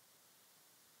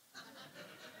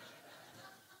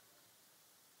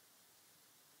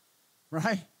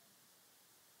 Right?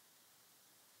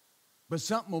 But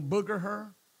something will booger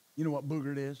her. You know what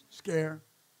booger it is? Scare.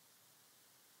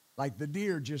 Like the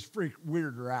deer just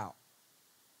weirded her out.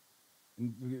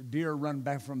 And the deer run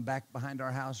back from back behind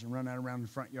our house and run out around the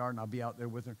front yard, and I'll be out there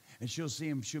with her. And she'll see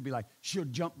him. She'll be like, she'll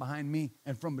jump behind me,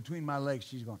 and from between my legs,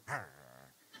 she's going, arr,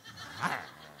 arr.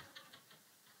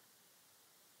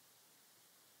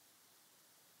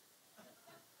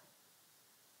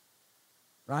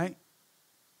 Right?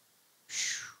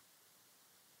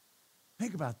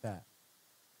 Think about that.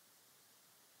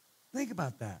 Think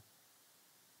about that.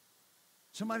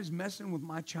 Somebody's messing with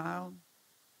my child.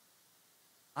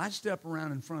 I step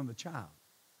around in front of the child.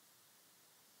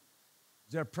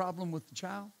 Is there a problem with the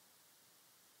child?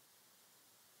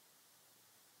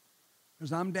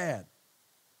 Because I'm dad.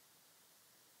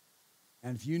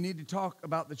 And if you need to talk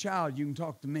about the child, you can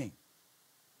talk to me.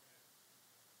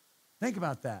 Think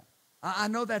about that. I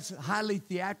know that's highly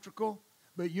theatrical,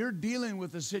 but you're dealing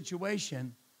with a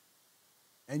situation,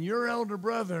 and your elder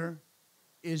brother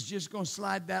is just going to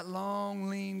slide that long,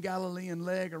 lean Galilean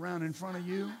leg around in front of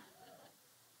you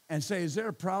and say, is there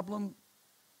a problem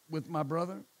with my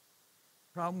brother?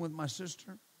 Problem with my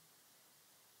sister?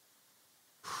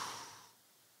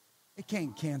 It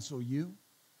can't cancel you.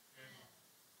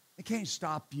 It can't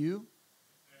stop you.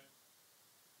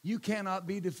 You cannot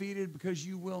be defeated because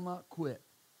you will not quit.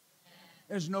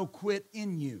 There's no quit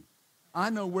in you. I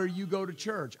know where you go to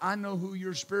church. I know who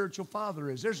your spiritual father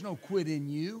is. There's no quit in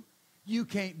you. You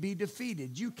can't be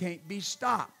defeated. You can't be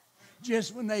stopped.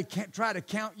 Just when they can't try to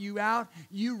count you out,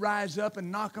 you rise up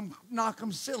and knock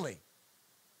them silly.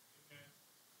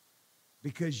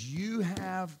 Because you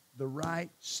have the right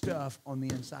stuff on the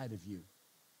inside of you.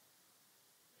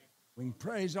 We can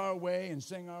praise our way and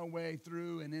sing our way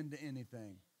through and into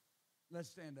anything. Let's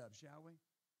stand up, shall we?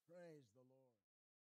 Praise the